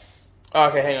deaths. Oh,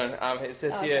 okay, hang on. It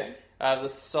says here, the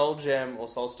Soul Gem or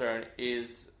Soul Stone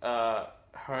is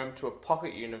home to a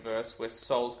pocket universe where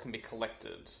souls can be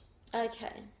collected.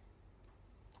 Okay.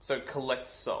 So it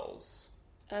collects souls.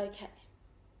 Okay.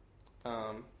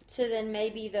 So then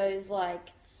maybe those, like,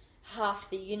 half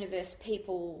the universe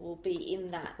people will be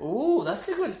in that. Ooh, that's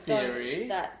a good theory.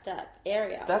 That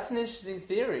area. That's an interesting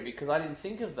theory, because I didn't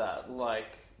think of that.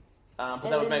 Like, But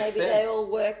And that would then make maybe sense. they all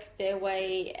work their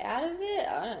way out of it.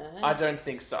 I don't know. I don't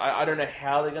think so. I don't know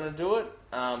how they're going to do it.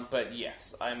 But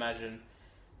yes, I imagine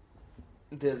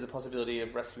there's the possibility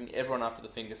of rescuing everyone after the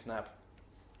finger snap.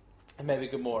 And maybe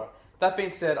Gamora. That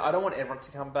being said, I don't want everyone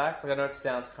to come back. Like, I know it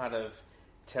sounds kind of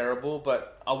terrible,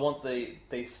 but I want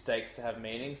these stakes to have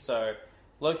meaning. So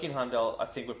Loki and Heimdall, I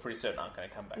think we're pretty certain aren't going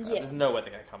to come back. Yeah. There's no way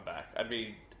they're going to come back. I'd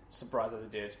be surprised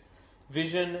if they did.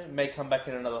 Vision may come back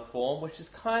in another form, which is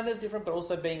kind of different, but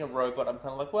also being a robot, I'm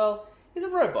kind of like, well, he's a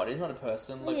robot. He's not a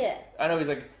person. Like, Yeah. I know he's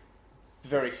like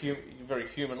very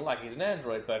human-like. He's an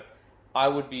android, but I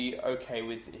would be okay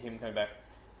with him coming back.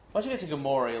 Once you get to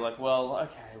Gamora, you're like, well,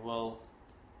 okay, well,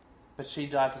 but she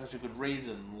died for such a good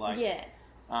reason. Like, Yeah.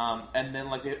 And then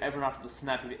like everyone after the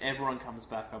snap, if everyone comes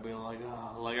back, I'll be like,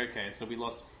 oh, like okay, so we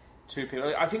lost 2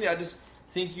 people. I just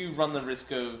think you run the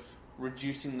risk of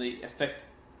reducing the effect,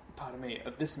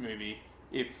 of this movie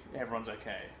if everyone's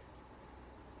okay.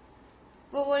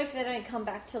 But what if they don't come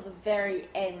back till the very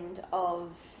end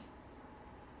of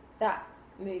that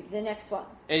movie, the next one?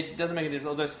 It doesn't make a difference.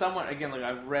 Although someone, again, like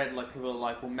I've read, like people are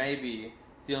like, well, maybe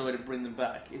the only way to bring them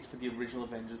back is for the original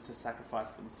Avengers to sacrifice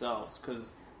themselves,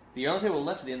 because the only people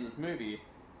left at the end of this movie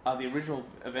are the original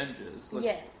Avengers. Like,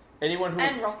 Yeah. anyone who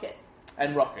And was, Rocket.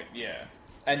 and Rocket, yeah,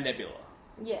 and Nebula.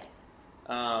 Yeah.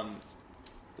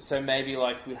 So maybe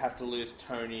like we have to lose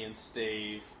Tony and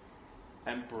Steve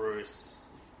and Bruce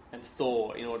and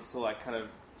Thor in order to like kind of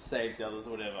save the others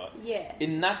or whatever. Yeah.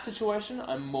 In that situation,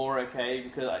 I'm more okay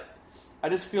because I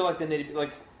just feel like they need to be,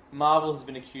 like, Marvel has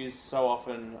been accused so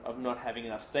often of not having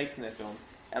enough stakes in their films,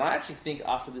 and I actually think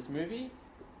after this movie,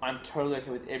 I'm totally okay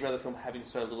with every other film having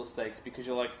so little stakes, because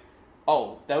you're like,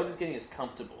 oh, they were just getting us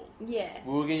comfortable. Yeah.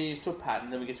 We were getting used to a pattern,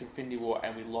 then we get to Infinity War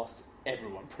and we lost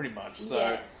everyone pretty much. So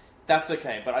Yeah. that's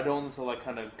okay, but I don't want them to like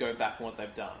kind of go back on what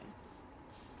they've done.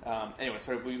 Anyway,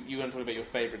 sorry, you were going to talk about your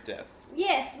favourite death.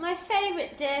 Yes, my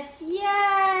favourite death.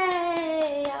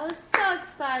 Yay! I was so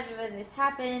excited when this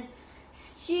happened.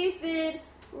 Stupid,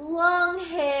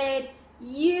 long-haired,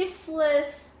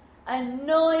 useless,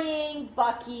 annoying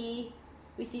Bucky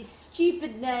with his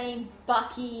stupid name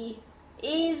Bucky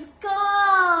is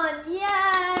gone.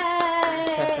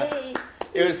 Yay!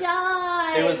 He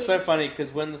died. It was so funny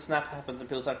because when the snap happens and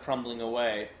people start crumbling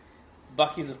away,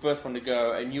 Bucky's the first one to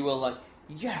go, and you were like,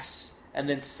 yes! And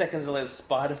then seconds later,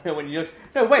 Spider-Man, when you're like,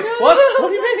 no, wait, No, what? What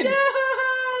do you mean? No!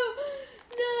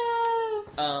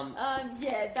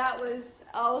 Yeah, that was,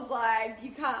 I was like,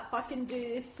 you can't fucking do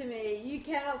this to me. You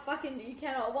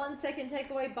cannot 1 second take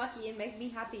away Bucky and make me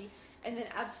happy, and then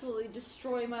absolutely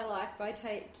destroy my life by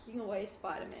taking away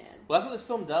Spider-Man. Well, that's what this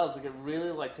film does. Like, it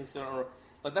really, like, takes you on,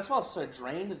 like, that's why I was so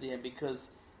drained at the end, because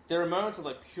there are moments of,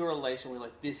 like, pure elation where you're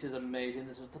like, this is amazing,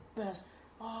 this is the best,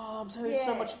 oh, I'm having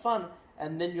so much fun.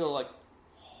 And then you're like,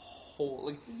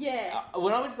 holy... Yeah.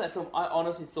 When I went to that film, I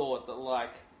honestly thought that,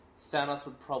 like, Thanos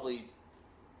would probably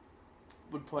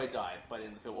die by the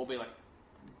end of the film, or be, like,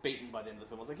 beaten by the end of the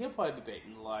film. I was like, he'll probably be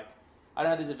beaten. Like, I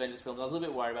know these Avengers films, I was a little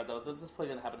bit worried about that. This is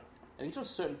probably going to happen. And you get to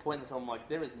a certain point in the film, like,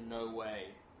 there is no way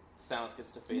Thanos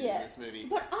gets defeated in this movie.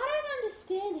 But I don't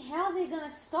understand how they're going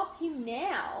to stop him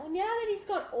now that he's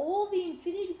got all the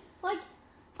Infinity... Like,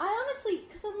 I honestly...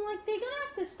 Because I'm like, they're going to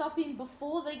have to stop him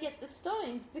before they get the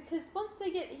stones, because once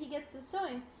he gets the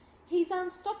stones... He's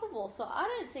unstoppable, so I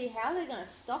don't see how they're going to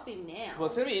stop him now. Well,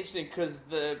 it's going to be interesting because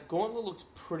the gauntlet looks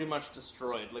pretty much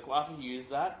destroyed. Like, after you use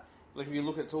that, like, if you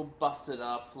look, it's all busted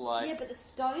up, like... Yeah, but the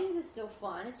stones are still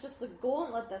fine. It's just the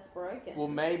gauntlet that's broken. Well,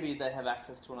 maybe they have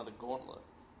access to another gauntlet.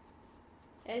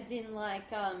 As in, like,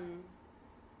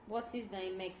 what's his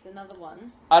name makes another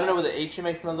one. I don't know whether Ichi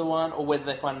makes another one, or whether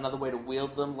they find another way to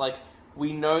wield them. Like,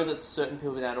 we know that certain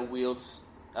people have been able to wield...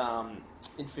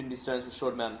 Infinity Stones for a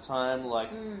short amount of time. Like,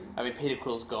 I mean, Peter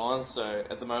Quill's gone, so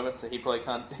at the moment, so he probably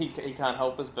can't. He can't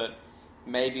help us. But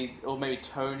maybe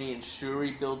Tony and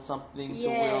Shuri build something to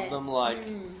wield them. Like,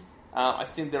 I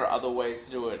think there are other ways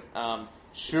to do it.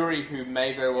 Shuri, who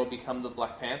may very well become the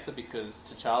Black Panther because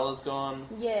T'Challa's gone.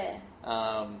 Yeah.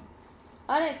 I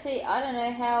don't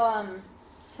know how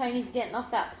Tony's getting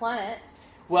off that planet.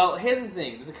 Well, here's the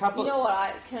thing. There's a couple. You know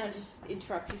what? Can I just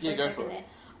interrupt you for a go second for it. there?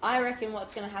 I reckon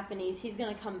what's going to happen is he's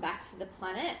going to come back to the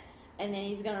planet, and then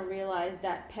he's going to realise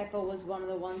that Pepper was one of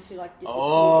the ones who, like, disappeared.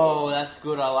 Oh, that's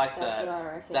good. I like that. That's what I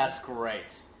reckon. That's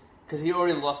great. Because he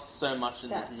already lost so much in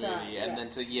That's this movie. right, And yeah.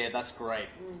 then that's great.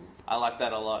 I like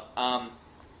that a lot. I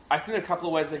think there are a couple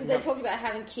of ways they can... Because they talked about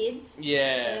having kids. Yeah.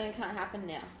 And then it can't happen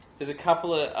now. There's a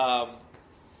couple of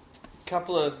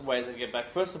ways they get back.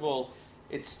 First of all,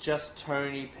 it's just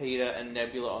Tony, Peter, and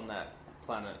Nebula on that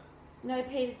planet. No,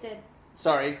 Peter's dead.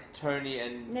 Sorry, Tony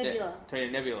and Nebula. Tony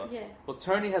and Nebula. Yeah. Well,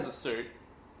 Tony has a suit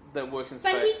that works in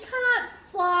space. But he can't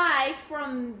fly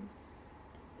from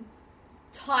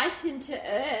Titan to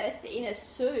Earth in a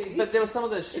suit. But there were some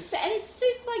of those ships. And his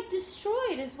suit's like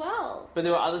destroyed as well. But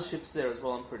there were other ships there as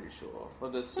well, I'm pretty sure.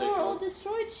 Like the They were all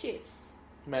destroyed ships.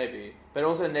 Maybe. But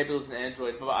also Nebula's an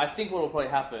android. But I think what will probably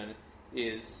happen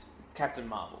is Captain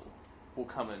Marvel will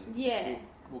come and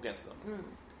we'll get them.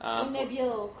 Or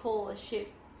Nebula will call a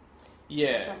ship.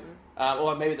 Yeah.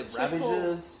 Or maybe the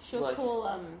Ravagers. She'll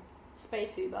call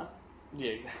Space Uber.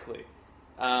 Yeah, exactly.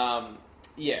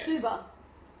 Yeah. Suba.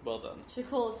 Well done. She'll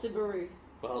call a Subaru.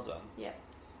 Well done. Yeah.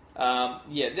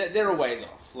 Yeah, they're a ways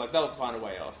off. Like, they'll find a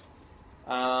way off.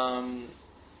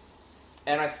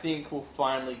 And I think we'll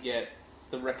finally get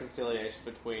the reconciliation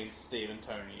between Steve and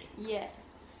Tony. Yeah.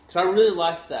 Because I really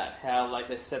liked that, how, like,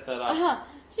 they set that up.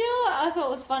 Do you know what I thought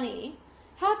was funny?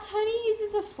 How Tony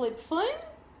uses a flip phone?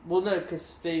 Well, no, because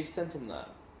Steve sent him that.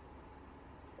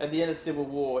 At the end of Civil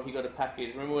War, he got a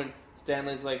package. Remember when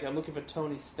Stanley's like, I'm looking for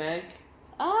Tony Stank?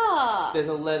 Ah. There's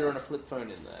a letter and a flip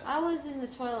phone in there. I was in the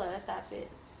toilet at that bit.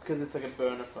 Because it's like a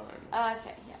burner phone. Oh,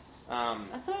 okay, yeah.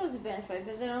 I thought it was a burner phone,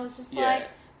 but then I was just like,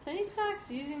 Tony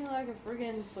Stark's using like a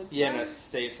friggin' flip phone? Yeah, no,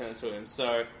 Steve sent it to him.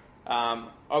 So,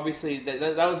 obviously,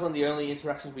 that was one of the only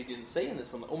interactions we didn't see in this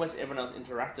film. Almost everyone else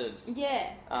interacted.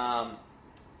 Yeah.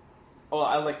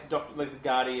 I like the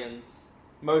Guardians.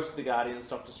 Most of the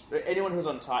Guardians, anyone who was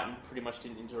on Titan pretty much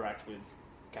didn't interact with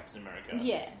Captain America.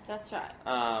 Yeah, that's right.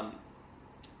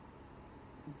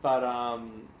 But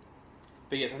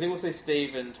yes, I think we'll see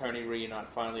Steve and Tony reunite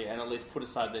finally, and at least put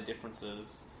aside their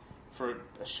differences for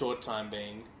a short time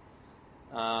being.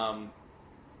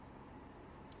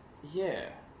 Yeah,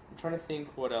 I'm trying to think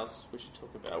what else we should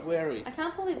talk about. Where are we? I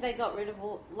can't believe they got rid of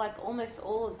almost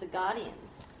all of the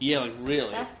Guardians. Yeah, like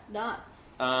really. That's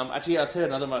nuts. Actually, I'll tell you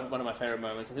one of my favourite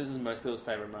moments. I think this is most people's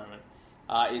favourite moment.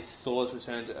 Is Thor's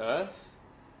return to Earth.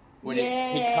 When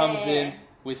he comes in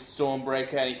with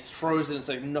Stormbreaker and he throws it and it's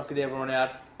like knocking everyone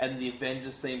out, and the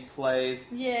Avengers theme plays.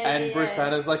 And Bruce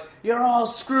Banner's like, "You're all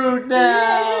screwed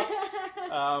now."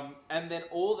 And then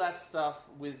all that stuff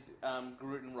with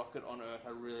Groot and Rocket on Earth, I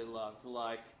really loved.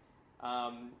 Like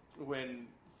when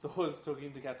Thor's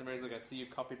talking to Captain America, he's like, "I see you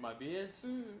copied my beard."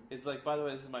 It's like, "By the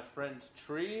way, this is my friend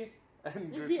Tree."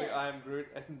 And Groot's like, "I am Groot,"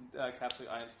 and Cap's like,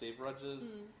 "I am Steve Rogers."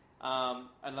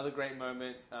 Another great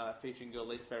moment featuring your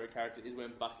least favorite character is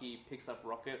when Bucky picks up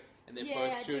Rocket and they're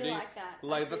both shooting. I do like that.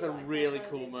 Like, that's a really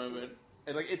cool moment.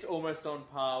 And, like, it's almost on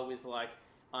par with like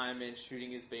Iron Man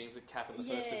shooting his beams at Cap in the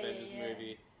first Avengers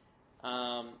movie.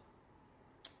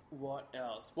 What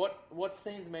else? What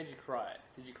scenes made you cry?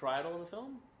 Did you cry at all in the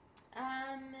film?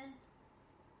 I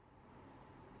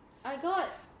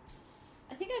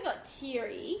think I got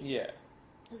teary. Yeah.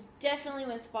 It was definitely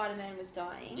when Spider-Man was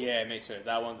dying. Yeah, me too.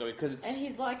 That one going because it's and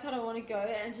he's like, I don't want to go,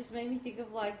 and it just made me think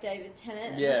of like David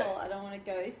Tennant and Yeah. the whole I don't want to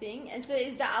go thing. And so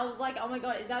I was like, oh my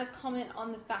god, is that a comment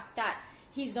on the fact that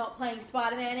he's not playing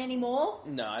Spider-Man anymore?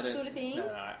 No, I don't. Sort of thing.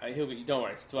 No, he'll be. Don't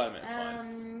worry,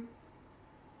 Spider-Man's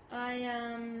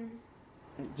fine.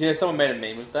 Do you know someone made a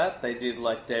meme with that? They did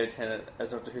like David Tennant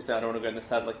as Doctor Who said, I don't want to go, and they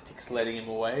started like pixelating him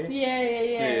away.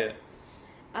 Yeah.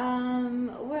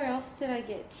 Where else did I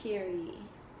get teary?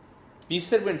 You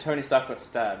said when Tony Stark got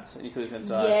stabbed and you thought he was going to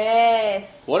die.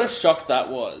 Yes. What a shock that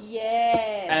was.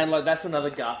 Yes. And like that's another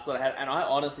gasp that I had. And I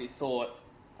honestly thought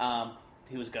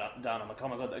he was done. I'm like, oh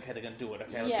my god, okay, they're going to do it.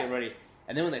 Okay, let's get ready.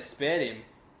 And then when they spared him,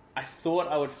 I thought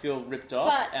I would feel ripped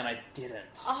off, and I didn't.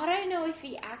 I don't know if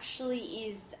he actually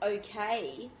is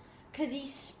okay, because he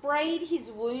sprayed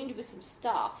his wound with some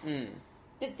stuff.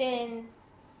 But then,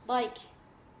 like...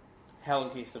 How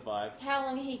long can he survive? How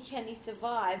long can he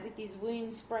survive with his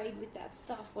wound sprayed with that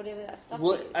stuff, whatever that stuff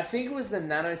well, is? I think it was the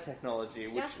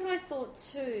nanotechnology. That's what I thought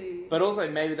too. But also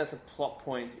maybe that's a plot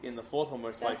point in the fourth one where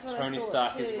it's That's like what Tony I thought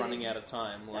Stark too. is running out of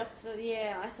time. Like,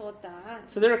 I thought that.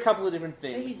 so there are a couple of different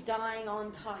things. So he's dying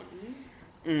on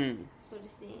Titan. Sort of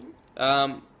thing.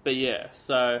 But yeah,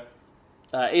 so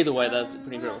either way, that's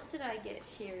pretty What cool. else did I get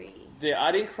teary?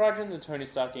 I didn't cry during the Tony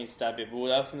Stark getting stabbed bit, but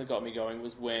the other thing that got me going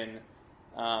was when...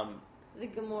 The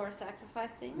Gamora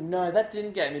sacrifice thing? No, that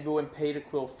didn't get me, but when Peter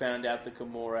Quill found out that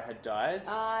Gamora had died...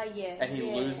 Yeah. And he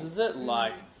loses it,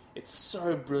 like... It's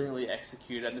so brilliantly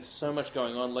executed, and there's so much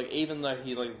going on. Like, even though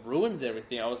he, like, ruins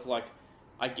everything, I was like,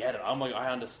 I get it. I'm like, I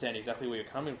understand exactly where you're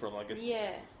coming from. Like, it's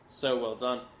so well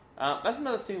done. That's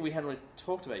another thing we hadn't really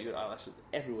talked about. You got eyelashes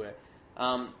everywhere.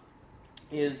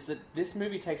 Is that this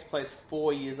movie takes place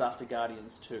 4 years after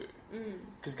Guardians 2.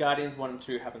 Because Guardians 1 and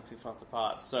 2 happened 6 months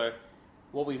apart. So,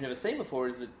 what we've never seen before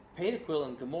is that Peter Quill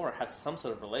and Gamora have some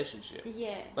sort of relationship.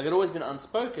 Yeah. Like, it'd always been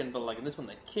unspoken, but, like, in this one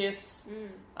they kiss,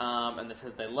 and they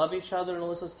said they love each other and all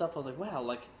this sort of stuff. I was like, wow,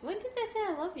 like... When did they say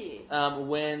I love you?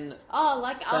 When...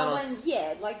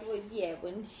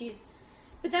 when she's...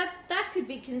 But that could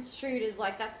be construed as,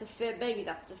 like, that's the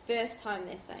first time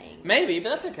they're saying it. Maybe, but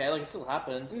that's okay, like, it still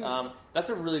happened. That's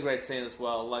a really great scene as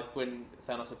well, like, when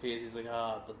Thanos appears, he's like,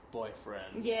 the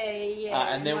boyfriend.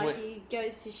 Yeah. And then like, he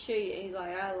goes to shoot, and he's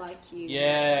like, I like you.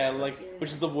 Yeah, like,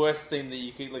 which is the worst thing that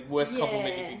you could, like, worst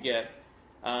compliment you could get.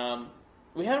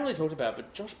 We haven't really talked about it,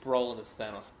 but Josh Brolin as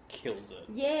Thanos kills it.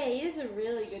 Yeah, he does a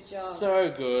really good job.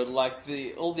 So good, like,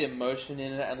 all the emotion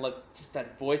in it, and, like, just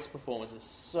that voice performance is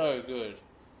so good.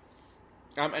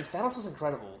 And Thanos was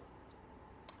incredible.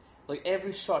 Like,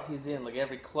 every shot he's in, like,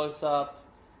 every close-up,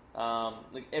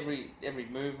 like, every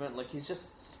movement, like, he's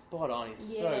just spot on.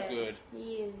 He's so good.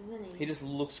 He is, isn't he? He just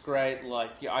looks great.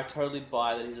 Like, I totally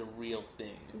buy that he's a real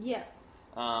thing. Yeah.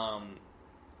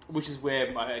 Which is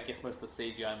where, I guess, most of the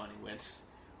CGI money went.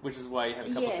 Which is why you have a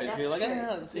couple of scenes where you're like,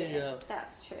 the CGI. Yeah,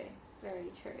 that's true.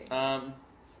 Very true. And,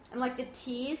 like, the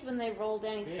tears when they roll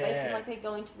down his face and, like, they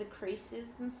go into the creases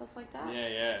and stuff like that.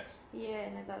 Yeah. Yeah,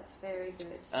 no, that's very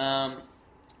good.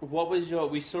 What was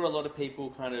we saw a lot of people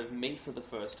kind of meet for the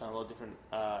first time, a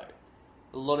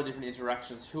lot of different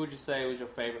interactions. Who would you say was your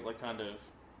favourite, like, kind of...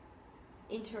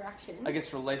 Interaction? I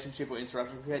guess relationship or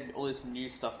interaction. We had all this new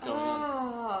stuff going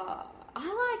on.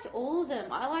 I liked all of them.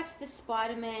 I liked the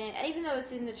Spider-Man, even though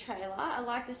it's in the trailer, I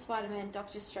liked the Spider-Man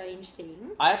Doctor Strange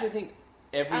thing. I actually think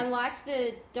I liked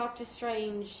the Doctor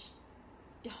Strange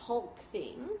Hulk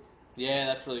thing. Yeah,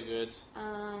 that's really good.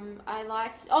 I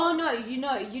liked... Oh, no, you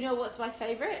know what's my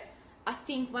favourite? I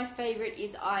think my favourite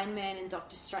is Iron Man and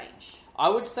Doctor Strange. I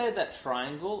would say that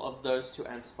triangle of those two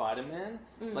and Spider-Man,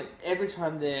 like, every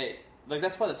time they're... Like,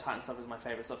 that's why the Titan stuff is my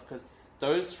favourite stuff, because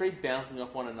those three bouncing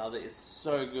off one another is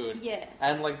so good. Yeah.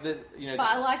 And, like, But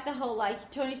I like the whole,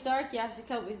 like, Tony Stark, you have to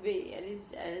come with me, and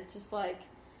it's just like,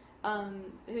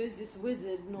 who's this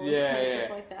wizard, and all this kind of stuff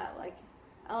like that. Like,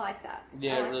 I like that.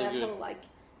 Yeah, I like really that good. whole, like,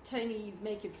 Tony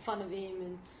making fun of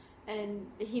him and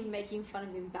him making fun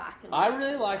of him back. And I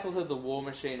really liked also the War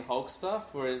Machine Hulk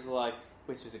stuff, where he's like,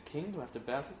 wait, so he's a king? Do I have to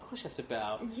bow? It's like, of course you have to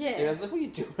bow. Yeah. I was like, what are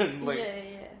you doing? Like,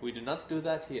 we do not do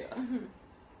that here.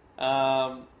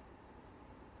 All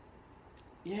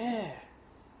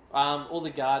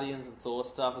the Guardians and Thor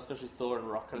stuff, especially Thor and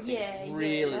Rocket, I think is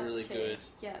really true. good.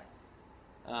 Yeah.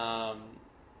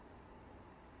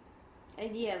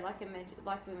 And yeah, like we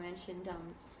mentioned,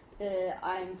 the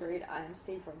I am Groot, I am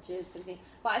Steve Rogers sort of thing.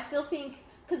 But I still think,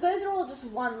 because those are all just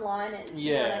one-liners,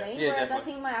 you know what I mean? Yeah, Whereas definitely.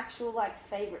 I think my actual, like,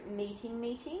 favourite meeting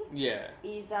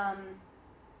is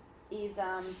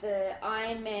the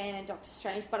Iron Man and Doctor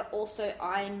Strange, but also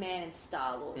Iron Man and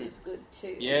Star-Lord is good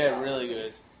too. Yeah, really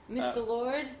good. Mr.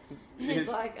 Lord is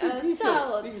like,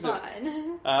 Star-Lord's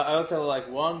fine. I also like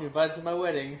Wong invited to my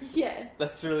wedding. Yeah.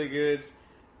 That's really good.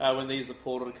 When they use the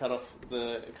portal to cut off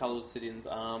the Colour Obsidian's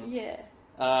arm. Yeah.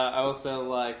 I also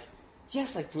like,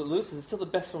 yes, like Footloose is still the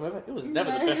best film ever. It was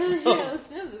never the best film. Yeah, it was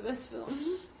never the best film.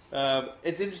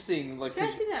 It's interesting. Like, have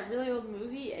you guys seen that really old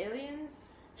movie, Aliens?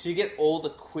 You get all the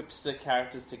Quipster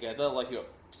characters together, like your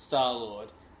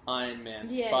Star-Lord, Iron Man,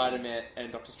 Spider-Man,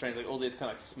 and Doctor Strange, like all these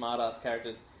kind of like smart-ass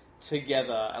characters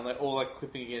together, and like all like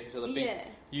quipping against each other.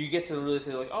 You get to really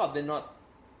see like, oh, they're not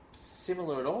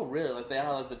similar at all, really. Like, they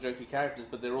are like the jokey characters,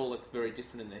 but they're all like very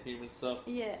different in their human stuff.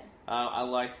 Yeah. I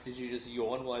liked Did You Just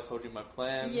Yawn While I Told You My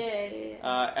Plan?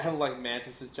 Yeah. And like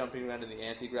Mantis just jumping around in the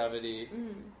anti-gravity. We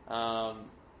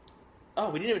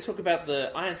didn't even talk about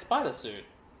the Iron Spider suit.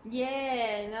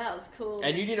 Yeah, no, that was cool.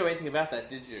 And you didn't know anything about that,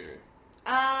 did you?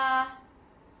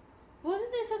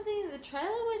 Wasn't there something in the trailer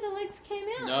where the legs came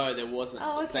out? No, there wasn't.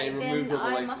 Oh, okay. They removed all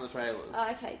the legs from the trailers.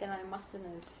 Oh, okay, then I mustn't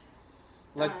have.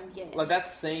 Like that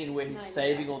scene where he's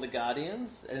saving all the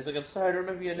Guardians, and he's like, I'm sorry, I don't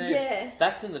remember your names. Yeah.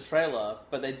 That's in the trailer,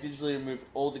 but they digitally removed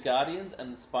all the Guardians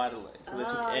and the spider legs. So they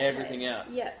took everything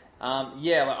out. Yeah.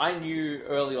 Like I knew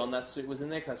early on that suit was in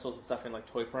there because I saw some stuff in like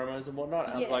toy promos and whatnot,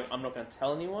 and I was like, I'm not going to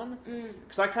tell anyone.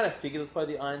 Because I kind of figured it was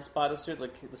probably the Iron Spider suit.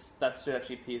 Like, that suit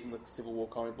actually appears in the Civil War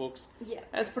comic books. Yeah.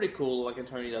 And it's pretty cool, like, and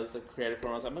Tony does the creative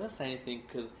promo. I was like, I'm not going to say anything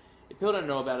because if people don't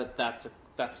know about it, that's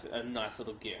a nice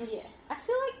little gift. Yeah. I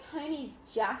feel like Tony's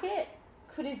jacket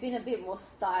could have been a bit more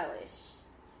stylish.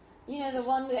 You know, the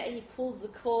one where he pulls the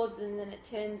cords and then it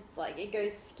turns, like, it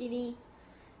goes skinny,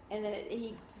 and then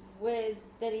he's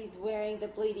wearing the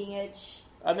bleeding edge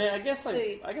I mean, I guess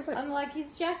suit. like I'm like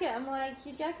his jacket. I'm like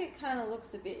your jacket kind of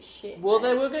looks a bit shit. well, mate.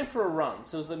 they were going for a run,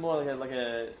 so it was more like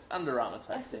a Under Armour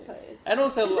type I thing. suppose. And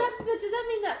also, does that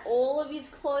mean that all of his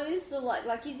clothes are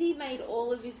like is he made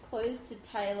all of his clothes to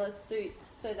tailor suit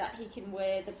so that he can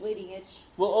wear the bleeding edge?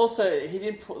 well, also he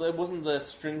didn't put. There wasn't the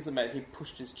strings that made. He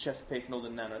pushed his chest piece and all the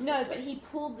nanos. No, but he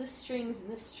pulled the strings and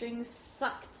the strings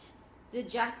sucked the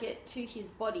jacket to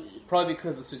his body. Probably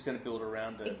because the suit's going to build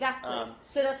around it. Exactly.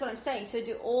 So that's what I'm saying. So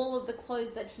do all of the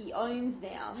clothes that he owns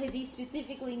now, has he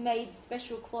specifically made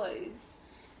special clothes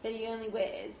that he only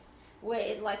wears where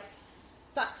it like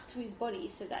sucks to his body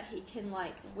so that he can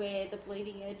like wear the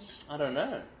bleeding edge I don't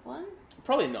know. one?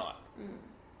 Probably not.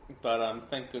 But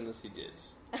thank goodness he did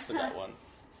for that one.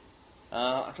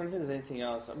 I'm trying to think if there's anything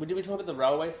else. Did we talk about the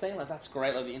railway scene? Like that's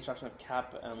great. Like the introduction of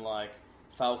Cap and like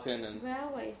Falcon and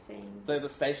Railway scene. the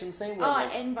station scene. Where, Oh,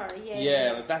 like, Edinburgh, yeah.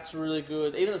 yeah, like that's really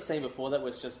good. Even the scene before that, where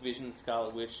it's just Vision and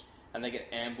Scarlet Witch, and they get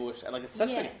ambushed, and like it's such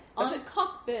on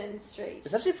Cockburn Street.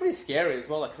 it's actually pretty scary as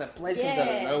well, like because that blade comes out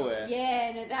of nowhere.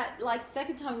 Yeah, no, that like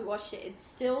second time we watched it, it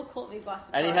still caught me by surprise.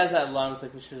 And he has that line, it's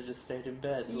like we should have just stayed in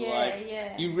bed. Yeah, like,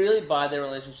 yeah. You really buy their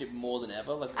relationship more than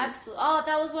ever. Like, Absolutely. Oh,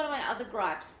 that was one of my other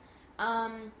gripes. I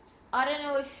don't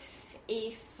know if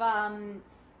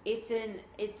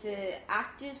it's a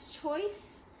actor's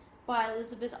choice by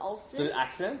Elizabeth Olsen. the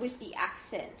accent With the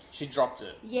accent. she dropped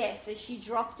it. Yeah, so she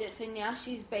dropped it, so now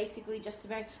she's basically just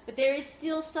American. But there is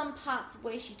still some parts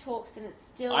where she talks and it's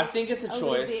still I think it's a choice.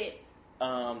 Little bit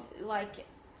like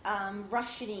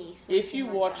Russian-y. If you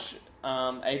watch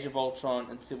Age of Ultron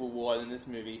and Civil War in this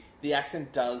movie, the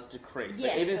accent does decrease.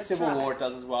 Yes, so even in that's Civil right. War it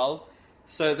does as well.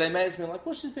 So they made it to me like,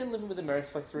 well, she's been living with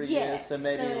Americans for like 3 years, so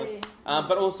maybe.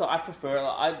 But also, I prefer.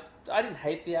 Like, I didn't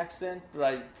hate the accent, but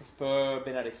I prefer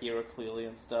being able to hear it clearly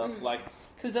and stuff. Like,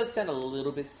 because it does sound a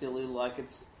little bit silly. Like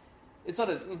it's not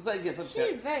a. It's like She did She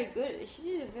did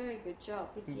a very good job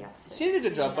with the accent. She did a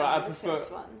good job, but I the prefer.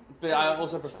 first one. But I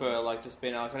also prefer like just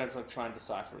being. I can have to like try and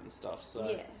decipher it and stuff. So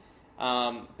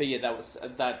Yeah. But yeah, that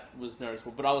was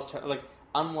noticeable. But I was like,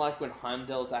 unlike when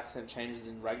Heimdall's accent changes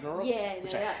in Ragnarok,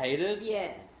 which I hated.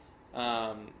 Yeah.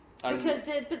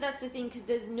 But that's the thing, because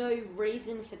there's no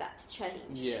reason for that to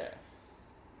change. Yeah.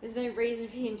 There's no reason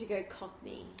for him to go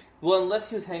Cockney. Well, unless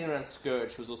he was hanging around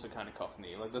Scourge, who was also kind of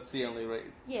Cockney. Like, that's the only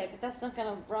reason. Yeah, but that's not going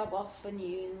to rub off on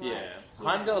you. And, Yeah.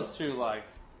 Heimdall's too, like,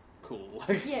 cool.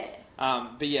 Yeah.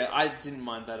 But yeah, I didn't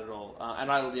mind that at all.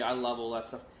 And I love all that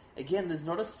stuff. Again, there's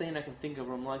not a scene I can think of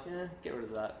where I'm like, get rid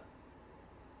of that.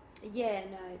 Yeah,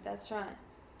 no, that's right.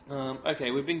 Okay,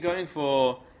 we've been going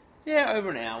for, over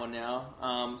an hour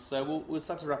now. So we'll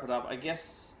start to wrap it up. I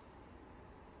guess,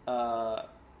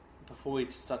 before we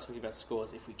start talking about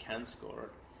scores, if we can score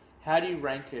it, how do you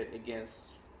rank it against,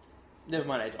 never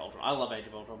mind Age of Ultron. I love Age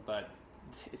of Ultron, but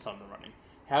it's on the running.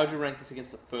 How would you rank this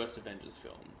against the first Avengers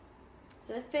film?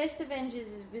 So the first Avengers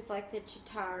is with, like, the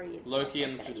Chitauri and Loki stuff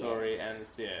and like the that, Chitauri and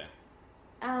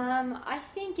the I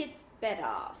think it's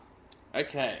better.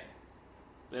 Okay.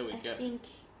 There we go. I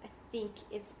think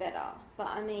it's better. But,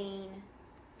 I mean,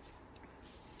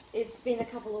 it's been a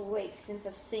couple of weeks since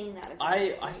I've seen that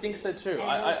Avengers I think so too. And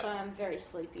also I'm very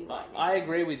sleepy right now. I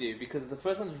agree with you, because the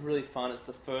first one's really fun. It's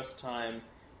the first time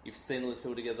you've seen all these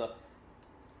people together.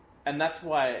 And that's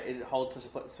why it holds such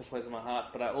a place in my heart.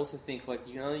 But I also think, like,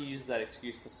 you can only use that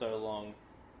excuse for so long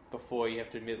before you have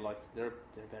to admit, like, there are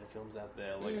better films out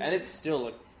there. Like, and it's still,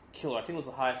 like, killer. I think it was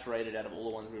the highest rated out of all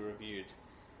the ones we reviewed.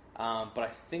 But I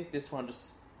think this one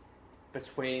just,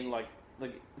 between, like,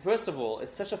 first of all,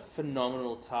 it's such a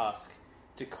phenomenal task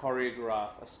to choreograph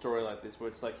a story like this, where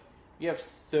it's like, you have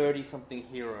 30-something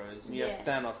heroes, and you have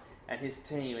Thanos and his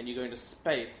team, and you're going to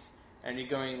space, and you're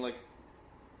going, like,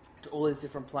 to all these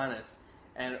different planets,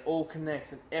 and it all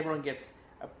connects, and everyone gets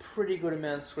a pretty good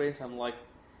amount of screen time. Like,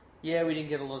 we didn't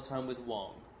get a lot of time with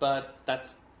Wong, but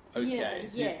that's okay.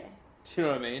 Do you know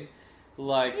what I mean?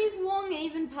 Like, is Wong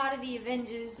even part of the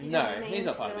Avengers? Do you know what I mean? He's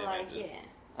not part of the like, Avengers.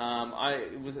 I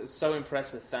was so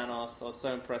impressed with Thanos. I was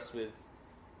so impressed with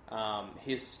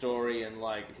his story and,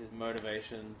 like, his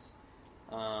motivations.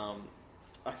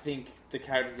 I think the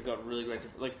characters have got really great.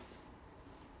 Like,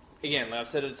 again, like I've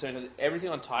said it so many times, everything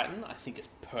on Titan I think is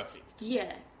perfect.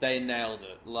 Yeah. They nailed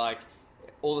it. Like,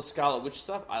 all the Scarlet Witch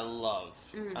stuff, I love.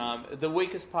 The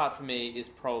weakest part for me is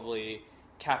probably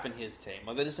Cap and his team.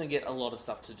 Like, they just don't get a lot of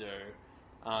stuff to do.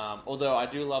 Although I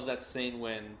do love that scene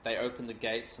when they open the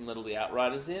gates and let all the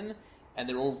Outriders in, and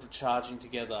they're all charging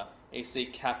together. And you see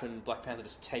Cap and Black Panther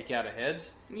just take out ahead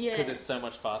because it's so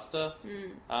much faster.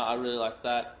 I really like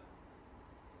that.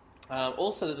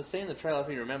 Also, there's a scene in the trailer, if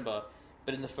you remember,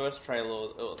 but in the first trailer,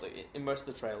 or like in most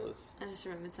of the trailers, I just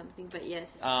remembered something, but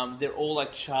yes. they're all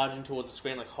like charging towards the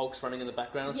screen, like Hulk's running in the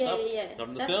background and stuff. Yeah. Not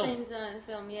in the that film. scene's not in the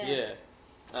film, yeah.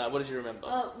 Yeah. What did you remember?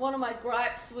 One of my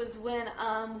gripes was when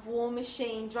War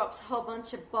Machine drops a whole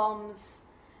bunch of bombs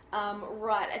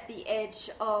right at the edge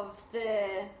of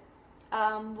the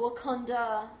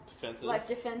Wakanda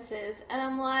defenses, and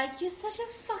I'm like, you're such a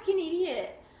fucking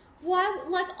idiot. Why?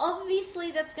 Like,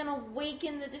 obviously that's gonna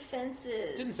weaken the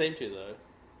defenses. Didn't seem to though.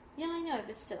 Yeah, I know,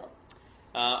 but still.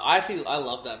 I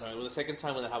love that moment. The second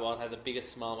time when that happened, I had the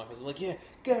biggest smile on my face. I'm like, yeah,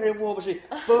 get in, War Machine.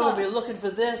 Boom, you're looking for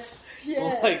this.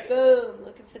 Yeah, like, boom,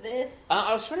 looking for this.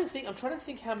 I'm trying to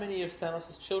think how many of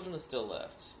Thanos' children are still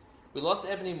left. We lost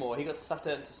Ebony Maw. He got sucked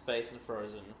out into space and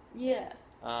frozen. Yeah.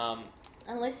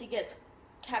 Unless he gets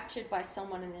captured by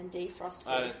someone and then defrosted.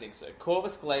 I don't think so.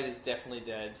 Corvus Glaive is definitely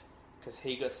dead because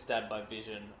he got stabbed by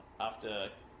Vision after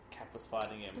Cap was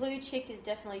fighting him. Blue Chick is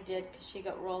definitely dead because she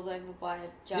got rolled over by a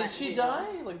giant. Did she wheel. die?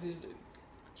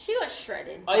 She got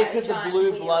shredded. Oh yeah, because the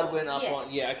blue wheel. blood went up Yeah.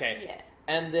 on. Yeah, okay. Yeah.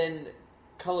 And then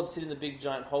Cullum sitting the big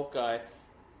giant Hulk guy.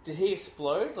 Did he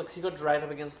explode? Like he got dragged up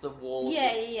against the wall.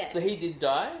 Yeah. So he did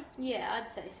die. Yeah,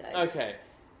 I'd say so.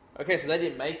 Okay, so they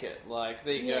didn't make it. Like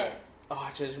there you Yeah. go. Oh,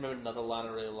 I just remembered another line I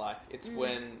really like. It's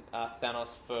when Thanos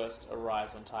first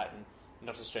arrives on Titan. And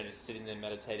Doctor Strange is sitting there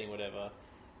meditating, whatever,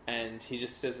 and he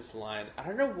just says this line. I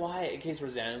don't know why it keeps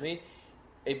resounding me,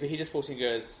 but he just walks and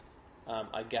goes,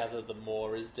 "I gather the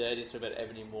Maw is dead." He's talking about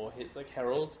Ebony Maw, his like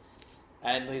herald,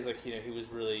 and he's like, he was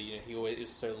really, he was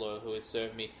so loyal, he always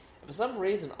served me. And for some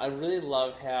reason, I really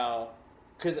love how,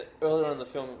 because earlier on in the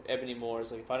film, Ebony Maw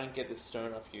is like, if I don't get this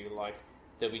stone off you, like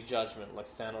there'll be judgment.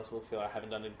 Like Thanos will feel I haven't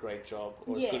done a great job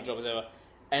or as good a job as ever,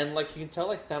 and like you can tell,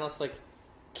 like Thanos like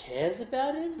cares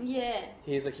about him. Yeah.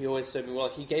 He's like, he always served me well.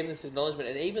 Like, he gave him this acknowledgement,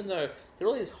 and even though they're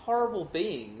all these horrible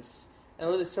beings and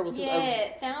all these terrible things,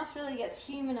 Thanos really gets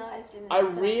humanized in this I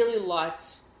film. really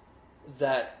liked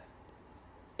that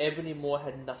Ebony Maw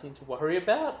had nothing to worry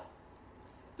about.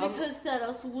 Because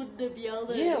Thanos wouldn't have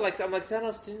yelled at Yeah, him. like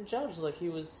Thanos didn't judge. Like he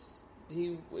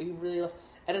really,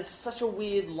 and it's such a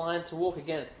weird line to walk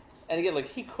again. And again, like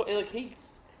he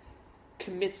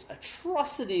commits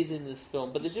atrocities in this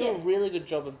film, but they do a really good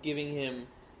job of giving him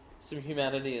some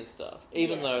humanity and stuff,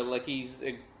 even though like he's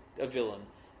a villain.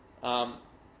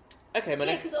 Okay,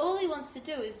 because all he wants to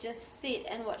do is just sit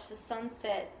and watch the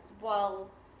sunset while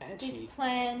his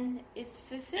plan is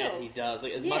fulfilled. And he does.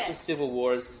 Like as much as Civil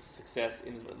War is a success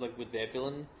in like with their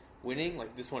villain winning,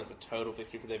 like this one is a total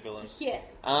victory for their villain. Yeah.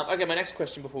 Okay, my next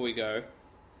question before we go.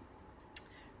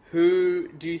 Who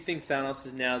do you think Thanos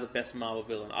is now the best Marvel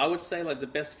villain? I would say like the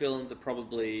best villains are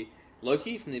probably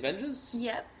Loki from the Avengers.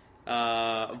 Yep.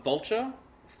 Vulture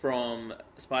from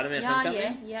Spider-Man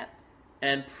Homecoming. Yep.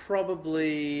 And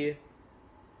probably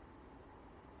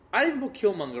I'd even put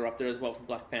Killmonger up there as well from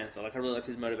Black Panther. Like I really liked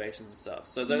his motivations and stuff.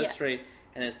 So those three,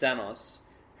 and then Thanos.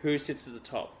 Who sits at the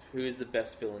top? Who is the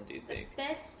best villain? Do you think? The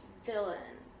best villain.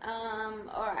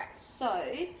 All right. So.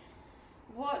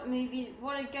 What movies?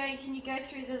 Can you go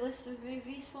through the list of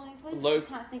movies for me, please? I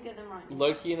can't think of them right now.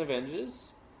 Loki and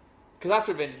Avengers. Because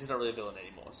after Avengers, he's not really a villain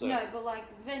anymore. So no, but like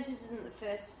Avengers isn't the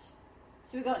first.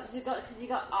 So you got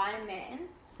Iron Man.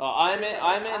 Oh, Iron Man.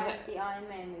 The Iron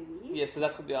Man movies. Yeah, so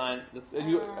that's got the Iron. Are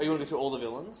you want to go through all the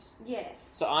villains? Yeah.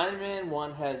 So Iron Man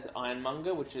 1 has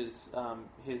Ironmonger, which is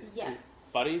his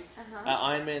buddy.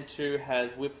 Iron Man 2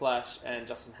 has Whiplash and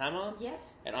Justin Hammer. Yep.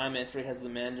 And Iron Man 3 has the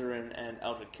Mandarin and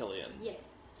Aldrich Killian.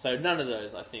 Yes. So none of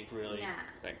those, I think, really.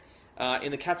 Nah.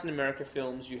 In the Captain America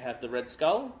films, you have the Red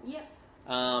Skull. Yep.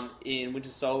 In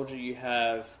Winter Soldier, you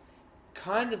have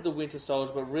kind of the Winter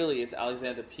Soldier, but really it's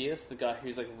Alexander Pierce, the guy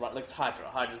who's like Hydra.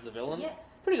 Hydra's the villain. Yep.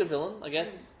 Pretty good villain, I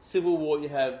guess. Civil War, you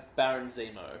have Baron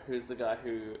Zemo, who's the guy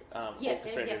who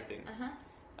orchestrated everything.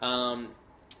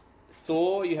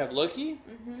 Thor, you have Loki.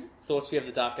 Mm-hmm. Thor 2, you have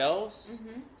the Dark Elves.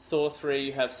 Mm-hmm. Thor 3,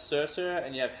 you have Surtur,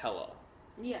 and you have Hela.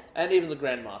 Yeah. And even the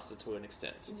Grandmaster to an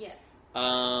extent. Yeah.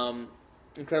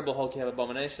 Incredible Hulk, you have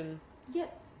Abomination.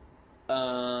 Yep.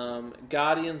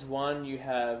 Guardians 1, you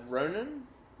have Ronan.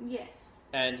 Yes.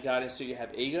 And Guardians 2, you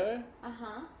have Ego.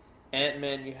 Uh-huh.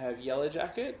 Ant-Man, you have Yellow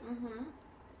Jacket. Mm-hmm.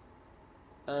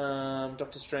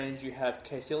 Doctor Strange, you have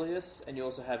Caecilius, and you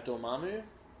also have Dormammu.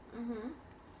 Mm-hmm.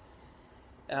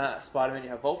 Spider-Man, you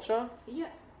have Vulture. Yeah.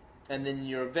 And then in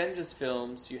your Avengers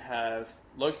films, you have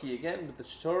Loki again with the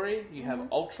Chitauri. You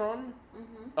have Ultron.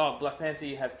 Mm-hmm. Oh, Black Panther,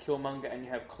 you have Killmonger and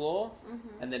you have Claw.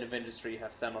 Mm-hmm. And then Avengers 3, you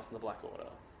have Thanos and the Black Order.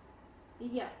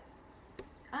 Yeah.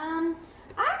 I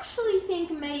actually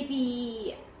think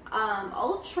maybe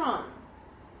Ultron.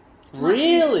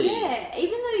 Really? Yeah,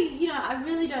 even though, I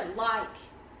really don't like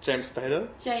James Spader?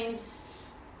 James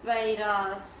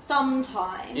Spader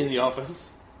sometimes. In The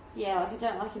Office? Yeah, like I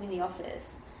don't like him in The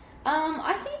Office.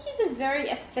 I think he's a very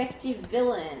effective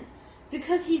villain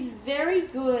because he's very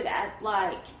good at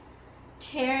like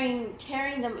tearing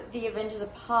the Avengers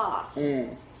apart.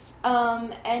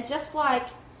 And just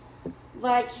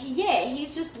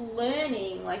he's just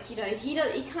learning. Like, you know, he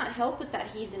can't help it that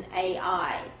he's an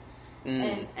AI.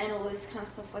 And all this kind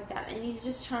of stuff like that, and he's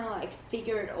just trying to like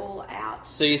figure it all out.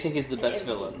 So you think he's the best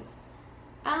villain?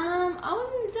 I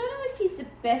don't know if he's the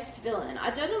best villain. I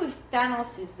don't know if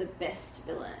Thanos is the best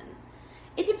villain.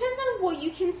 It depends on what you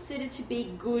consider to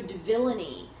be good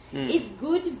villainy. If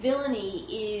good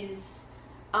villainy is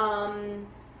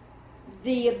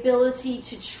the ability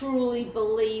to truly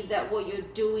believe that what you're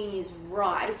doing is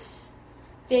right,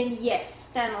 then yes,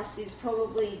 Thanos is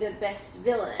probably the best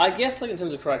villain. I guess, like, in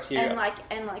terms of criteria,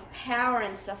 and power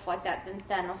and stuff like that, then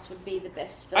Thanos would be the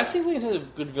best villain. I think, like, in terms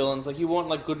of good villains, like, you want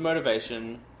like good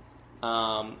motivation,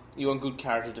 you want good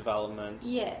character development,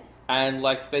 and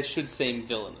like they should seem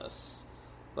villainous.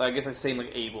 Like, I guess they seem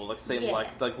like evil, like seem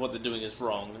like what they're doing is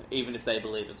wrong, even if they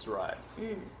believe it's right.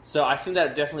 So I think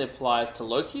that definitely applies to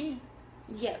Loki.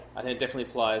 Yeah, I think it definitely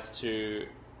applies to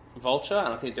Vulture,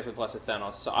 and I think it definitely applies to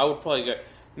Thanos. So I would probably go.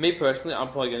 Me personally, I'm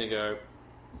probably going to go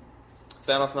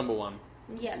Thanos number 1,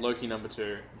 Loki number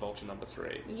 2, Vulture number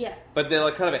 3. Yeah. But they're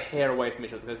like kind of a hair away from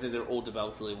each other because I think they're all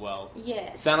developed really well.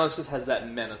 Yeah. Thanos just has that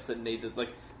menace that needed,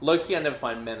 like, Loki I never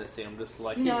find menacing. I'm just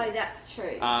like... No, that's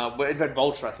true. But in fact,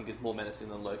 Vulture I think is more menacing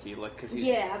than Loki, like, because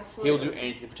absolutely. He'll do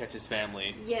anything to protect his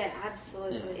family. Yeah,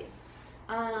 absolutely.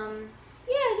 Yeah,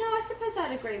 no, I suppose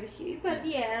I'd agree with you. But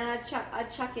yeah, and I'd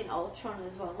chuck in Ultron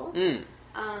as well.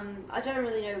 I don't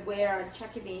really know where I'd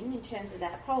chuck him in terms of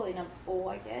that. Probably number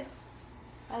 4, I guess.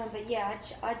 But yeah,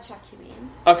 I'd chuck him in.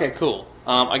 Okay, cool.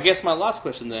 I guess my last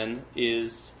question then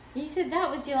is... You said that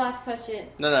was your last question.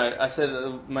 No, I said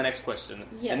my next question.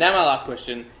 Yeah. And now my last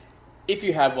question. If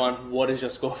you have one, what is your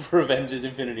score for Avengers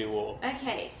Infinity War?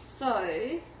 Okay,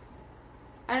 so...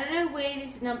 I don't know where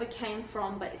this number came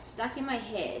from, but it's stuck in my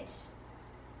head.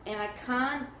 And I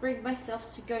can't bring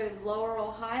myself to go lower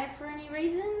or higher for any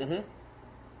reason.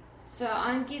 So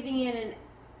I'm giving it an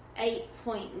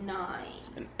 8.9.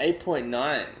 An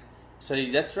 8.9. So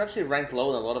that's actually ranked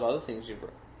lower than a lot of other things you've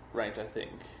ranked, I think.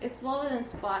 It's lower than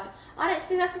Spider. I don't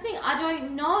see. That's the thing. I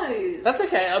don't know. That's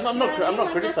okay. I'm not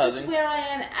criticizing. That's just where I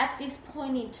am at this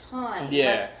point in time.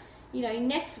 Yeah. Like,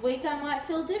 next week I might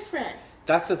feel different.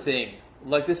 That's the thing.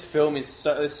 Like, this film is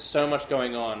there's so much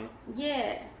going on.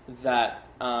 Yeah. That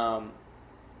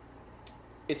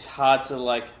it's hard to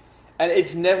like, and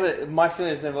it's never. My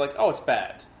feeling is never like, oh, it's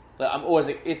bad. Like, I'm always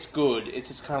like, it's good. It's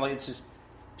just kind of like, it's just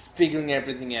figuring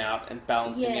everything out and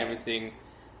balancing everything.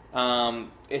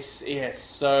 It's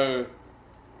so.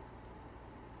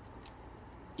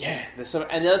 Yeah, there's so.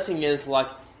 And the other thing is, like,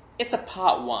 it's a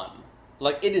part 1.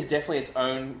 Like, it is definitely its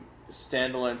own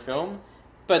standalone film,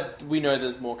 but we know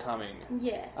there's more coming.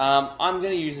 Yeah. I'm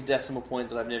going to use a decimal point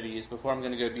that I've never used before. I'm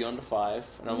going to go beyond a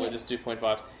 5, and I'm going to just do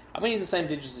 0.5. I'm going to use the same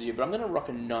digits as you, but I'm going to rock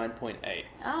a 9.8.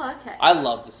 Oh, okay. I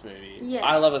love this movie. Yeah.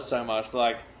 I love it so much.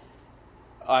 Like,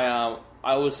 I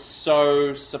was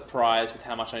so surprised with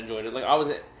how much I enjoyed it. Like, I was...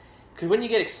 Because when you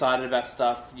get excited about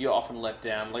stuff, you're often let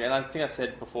down. Like, and I think I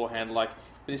said beforehand, like,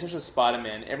 with the exception of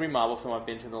Spider-Man, every Marvel film I've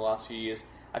been to in the last few years,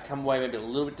 I've come away maybe a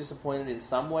little bit disappointed in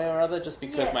some way or other, just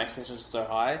because my expectations are so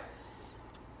high.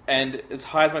 And as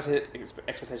high as my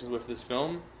expectations were for this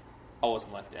film, I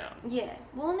wasn't let down. Yeah.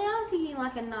 Well, now I'm thinking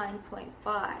like a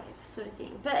 9.5 sort of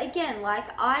thing. But again, like,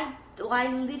 I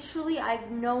literally, I have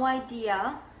no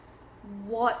idea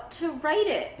what to rate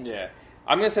it. Yeah.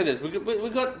 I'm going to say this.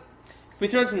 We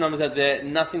thrown some numbers out there.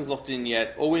 Nothing's locked in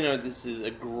yet. All we know, this is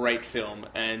a great film.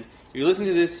 And if you listen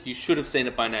to this, you should have seen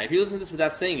it by now. If you listen to this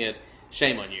without seeing it,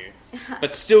 shame on you.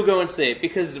 But still go and see it,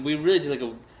 because we really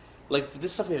do like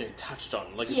this stuff we haven't even touched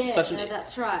on. Like, it's such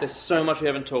that's right. There's so much we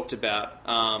haven't talked about.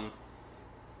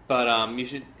 But you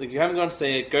should, like, if you haven't gone to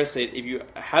see it, go see it. If you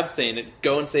have seen it,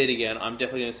 go and see it again. I'm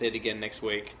definitely going to see it again next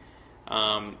week.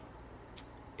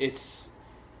 It's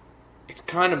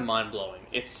kind of mind blowing.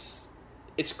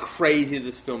 It's crazy that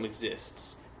this film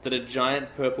exists. That a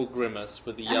giant purple grimace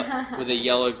with a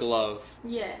yellow glove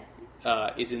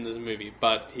is in this movie,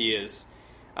 but he is.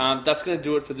 That's going to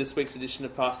do it for this week's edition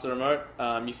of Pass the Remote.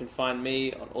 You can find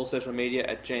me on all social media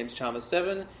at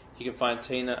JamesChalmers7. You can find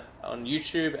Tina on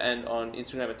YouTube and on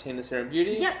Instagram at Tina's Hair and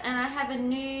Beauty. Yep, and I have a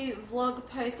new vlog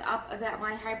post up about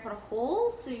my Harry Potter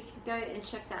haul, so you can go and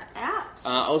check that out.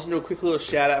 I also do a quick little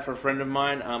shout out for a friend of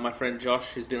mine, my friend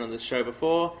Josh, who's been on this show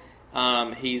before.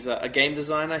 He's a game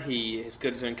designer. He has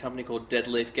got his own company called Dead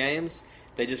Leaf Games.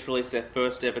 They just released their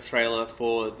first ever trailer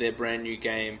for their brand new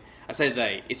game. I say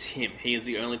they, it's him. He is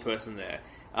the only person there.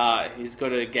 He's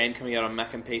got a game coming out on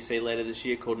Mac and PC later this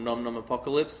year called Nom Nom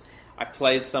Apocalypse. I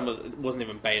played some of it. Wasn't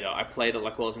even beta. I played it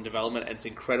like while it was in development, and it's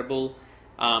incredible.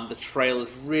 The trailer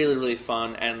is really, really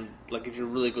fun, and like gives you a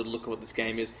really good look at what this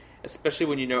game is, especially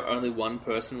when you know only one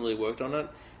person really worked on it.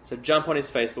 So jump on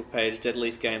his Facebook page, Dead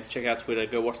Leaf Games, check out Twitter,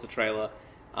 go watch the trailer.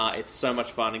 It's so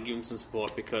much fun, and give him some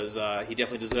support because he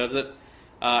definitely deserves it.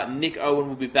 Nick Owen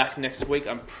will be back next week.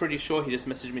 I'm pretty sure he just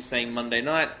messaged me saying Monday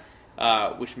night,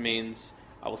 which means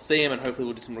I will see him, and hopefully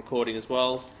we'll do some recording as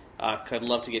well. Cause I'd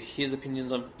love to get his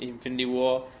opinions on Infinity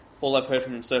War. All I've heard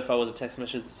from him so far was a text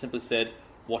message that simply said,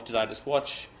 "What did I just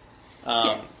watch?"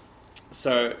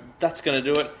 So that's going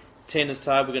to do it. Tina's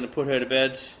tired. We're going to put her to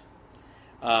bed.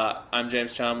 I'm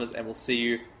James Chalmers, and we'll see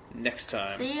you next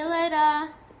time. See you later.